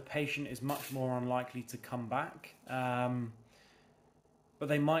sufficient, then the patient is much more unlikely to come back. But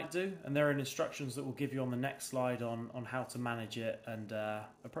they might do, and there are instructions that we'll give you on the next slide on how to manage it and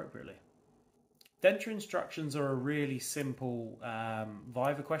appropriately. Denture instructions are a really simple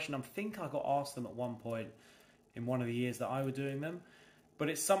Viva question. I think I got asked them at one point in one of the years that I were doing them, but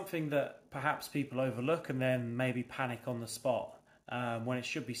it's something that perhaps people overlook and then maybe panic on the spot when it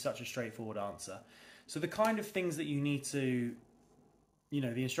should be such a straightforward answer. So the kind of things that you need to, you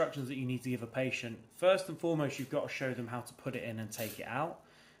know, the instructions that you need to give a patient, first and foremost, you've got to show them how to put it in and take it out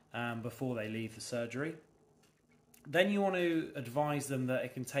before they leave the surgery. Then you want to advise them that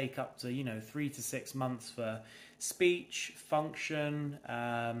it can take up to, you know, 3 to 6 months for speech, function,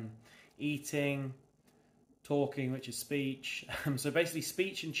 eating, talking, which is speech. So basically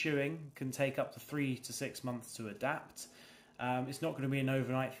speech and chewing can take up to 3 to 6 months to adapt. It's not going to be an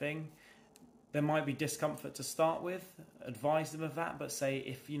overnight thing. There might be discomfort to start with, advise them of that, but say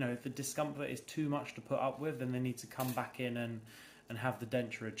if, you know, if the discomfort is too much to put up with, then they need to come back in and have the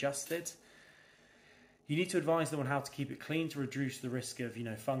denture adjusted. You need to advise them on how to keep it clean to reduce the risk of, you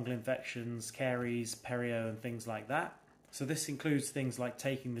know, fungal infections, caries, perio and things like that. So this includes things like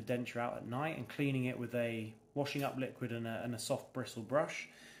taking the denture out at night and cleaning it with a washing up liquid and a soft bristle brush.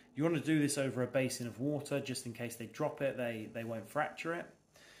 You want to do this over a basin of water just in case they drop it, they won't fracture it.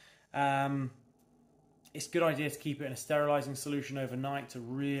 It's a good idea to keep it in a sterilising solution overnight to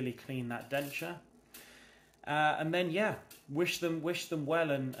really clean that denture. And then, yeah, wish them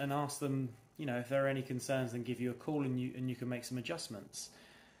well and ask them, you know, if there are any concerns, then give you a call and you can make some adjustments.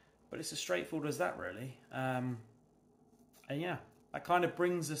 But it's as straightforward as that, really. And yeah, that kind of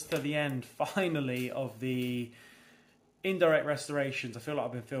brings us to the end, finally, of the indirect restorations. I feel like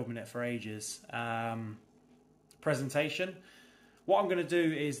I've been filming it for ages. Presentation. What I'm going to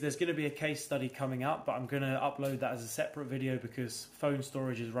do is there's going to be a case study coming up, but I'm going to upload that as a separate video because phone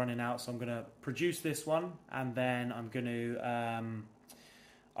storage is running out. So I'm going to produce this one and then I'm going to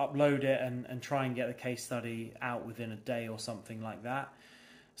upload it and try and get the case study out within a day or something like that.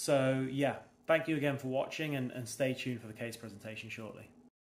 So yeah, thank you again for watching and stay tuned for the case presentation shortly.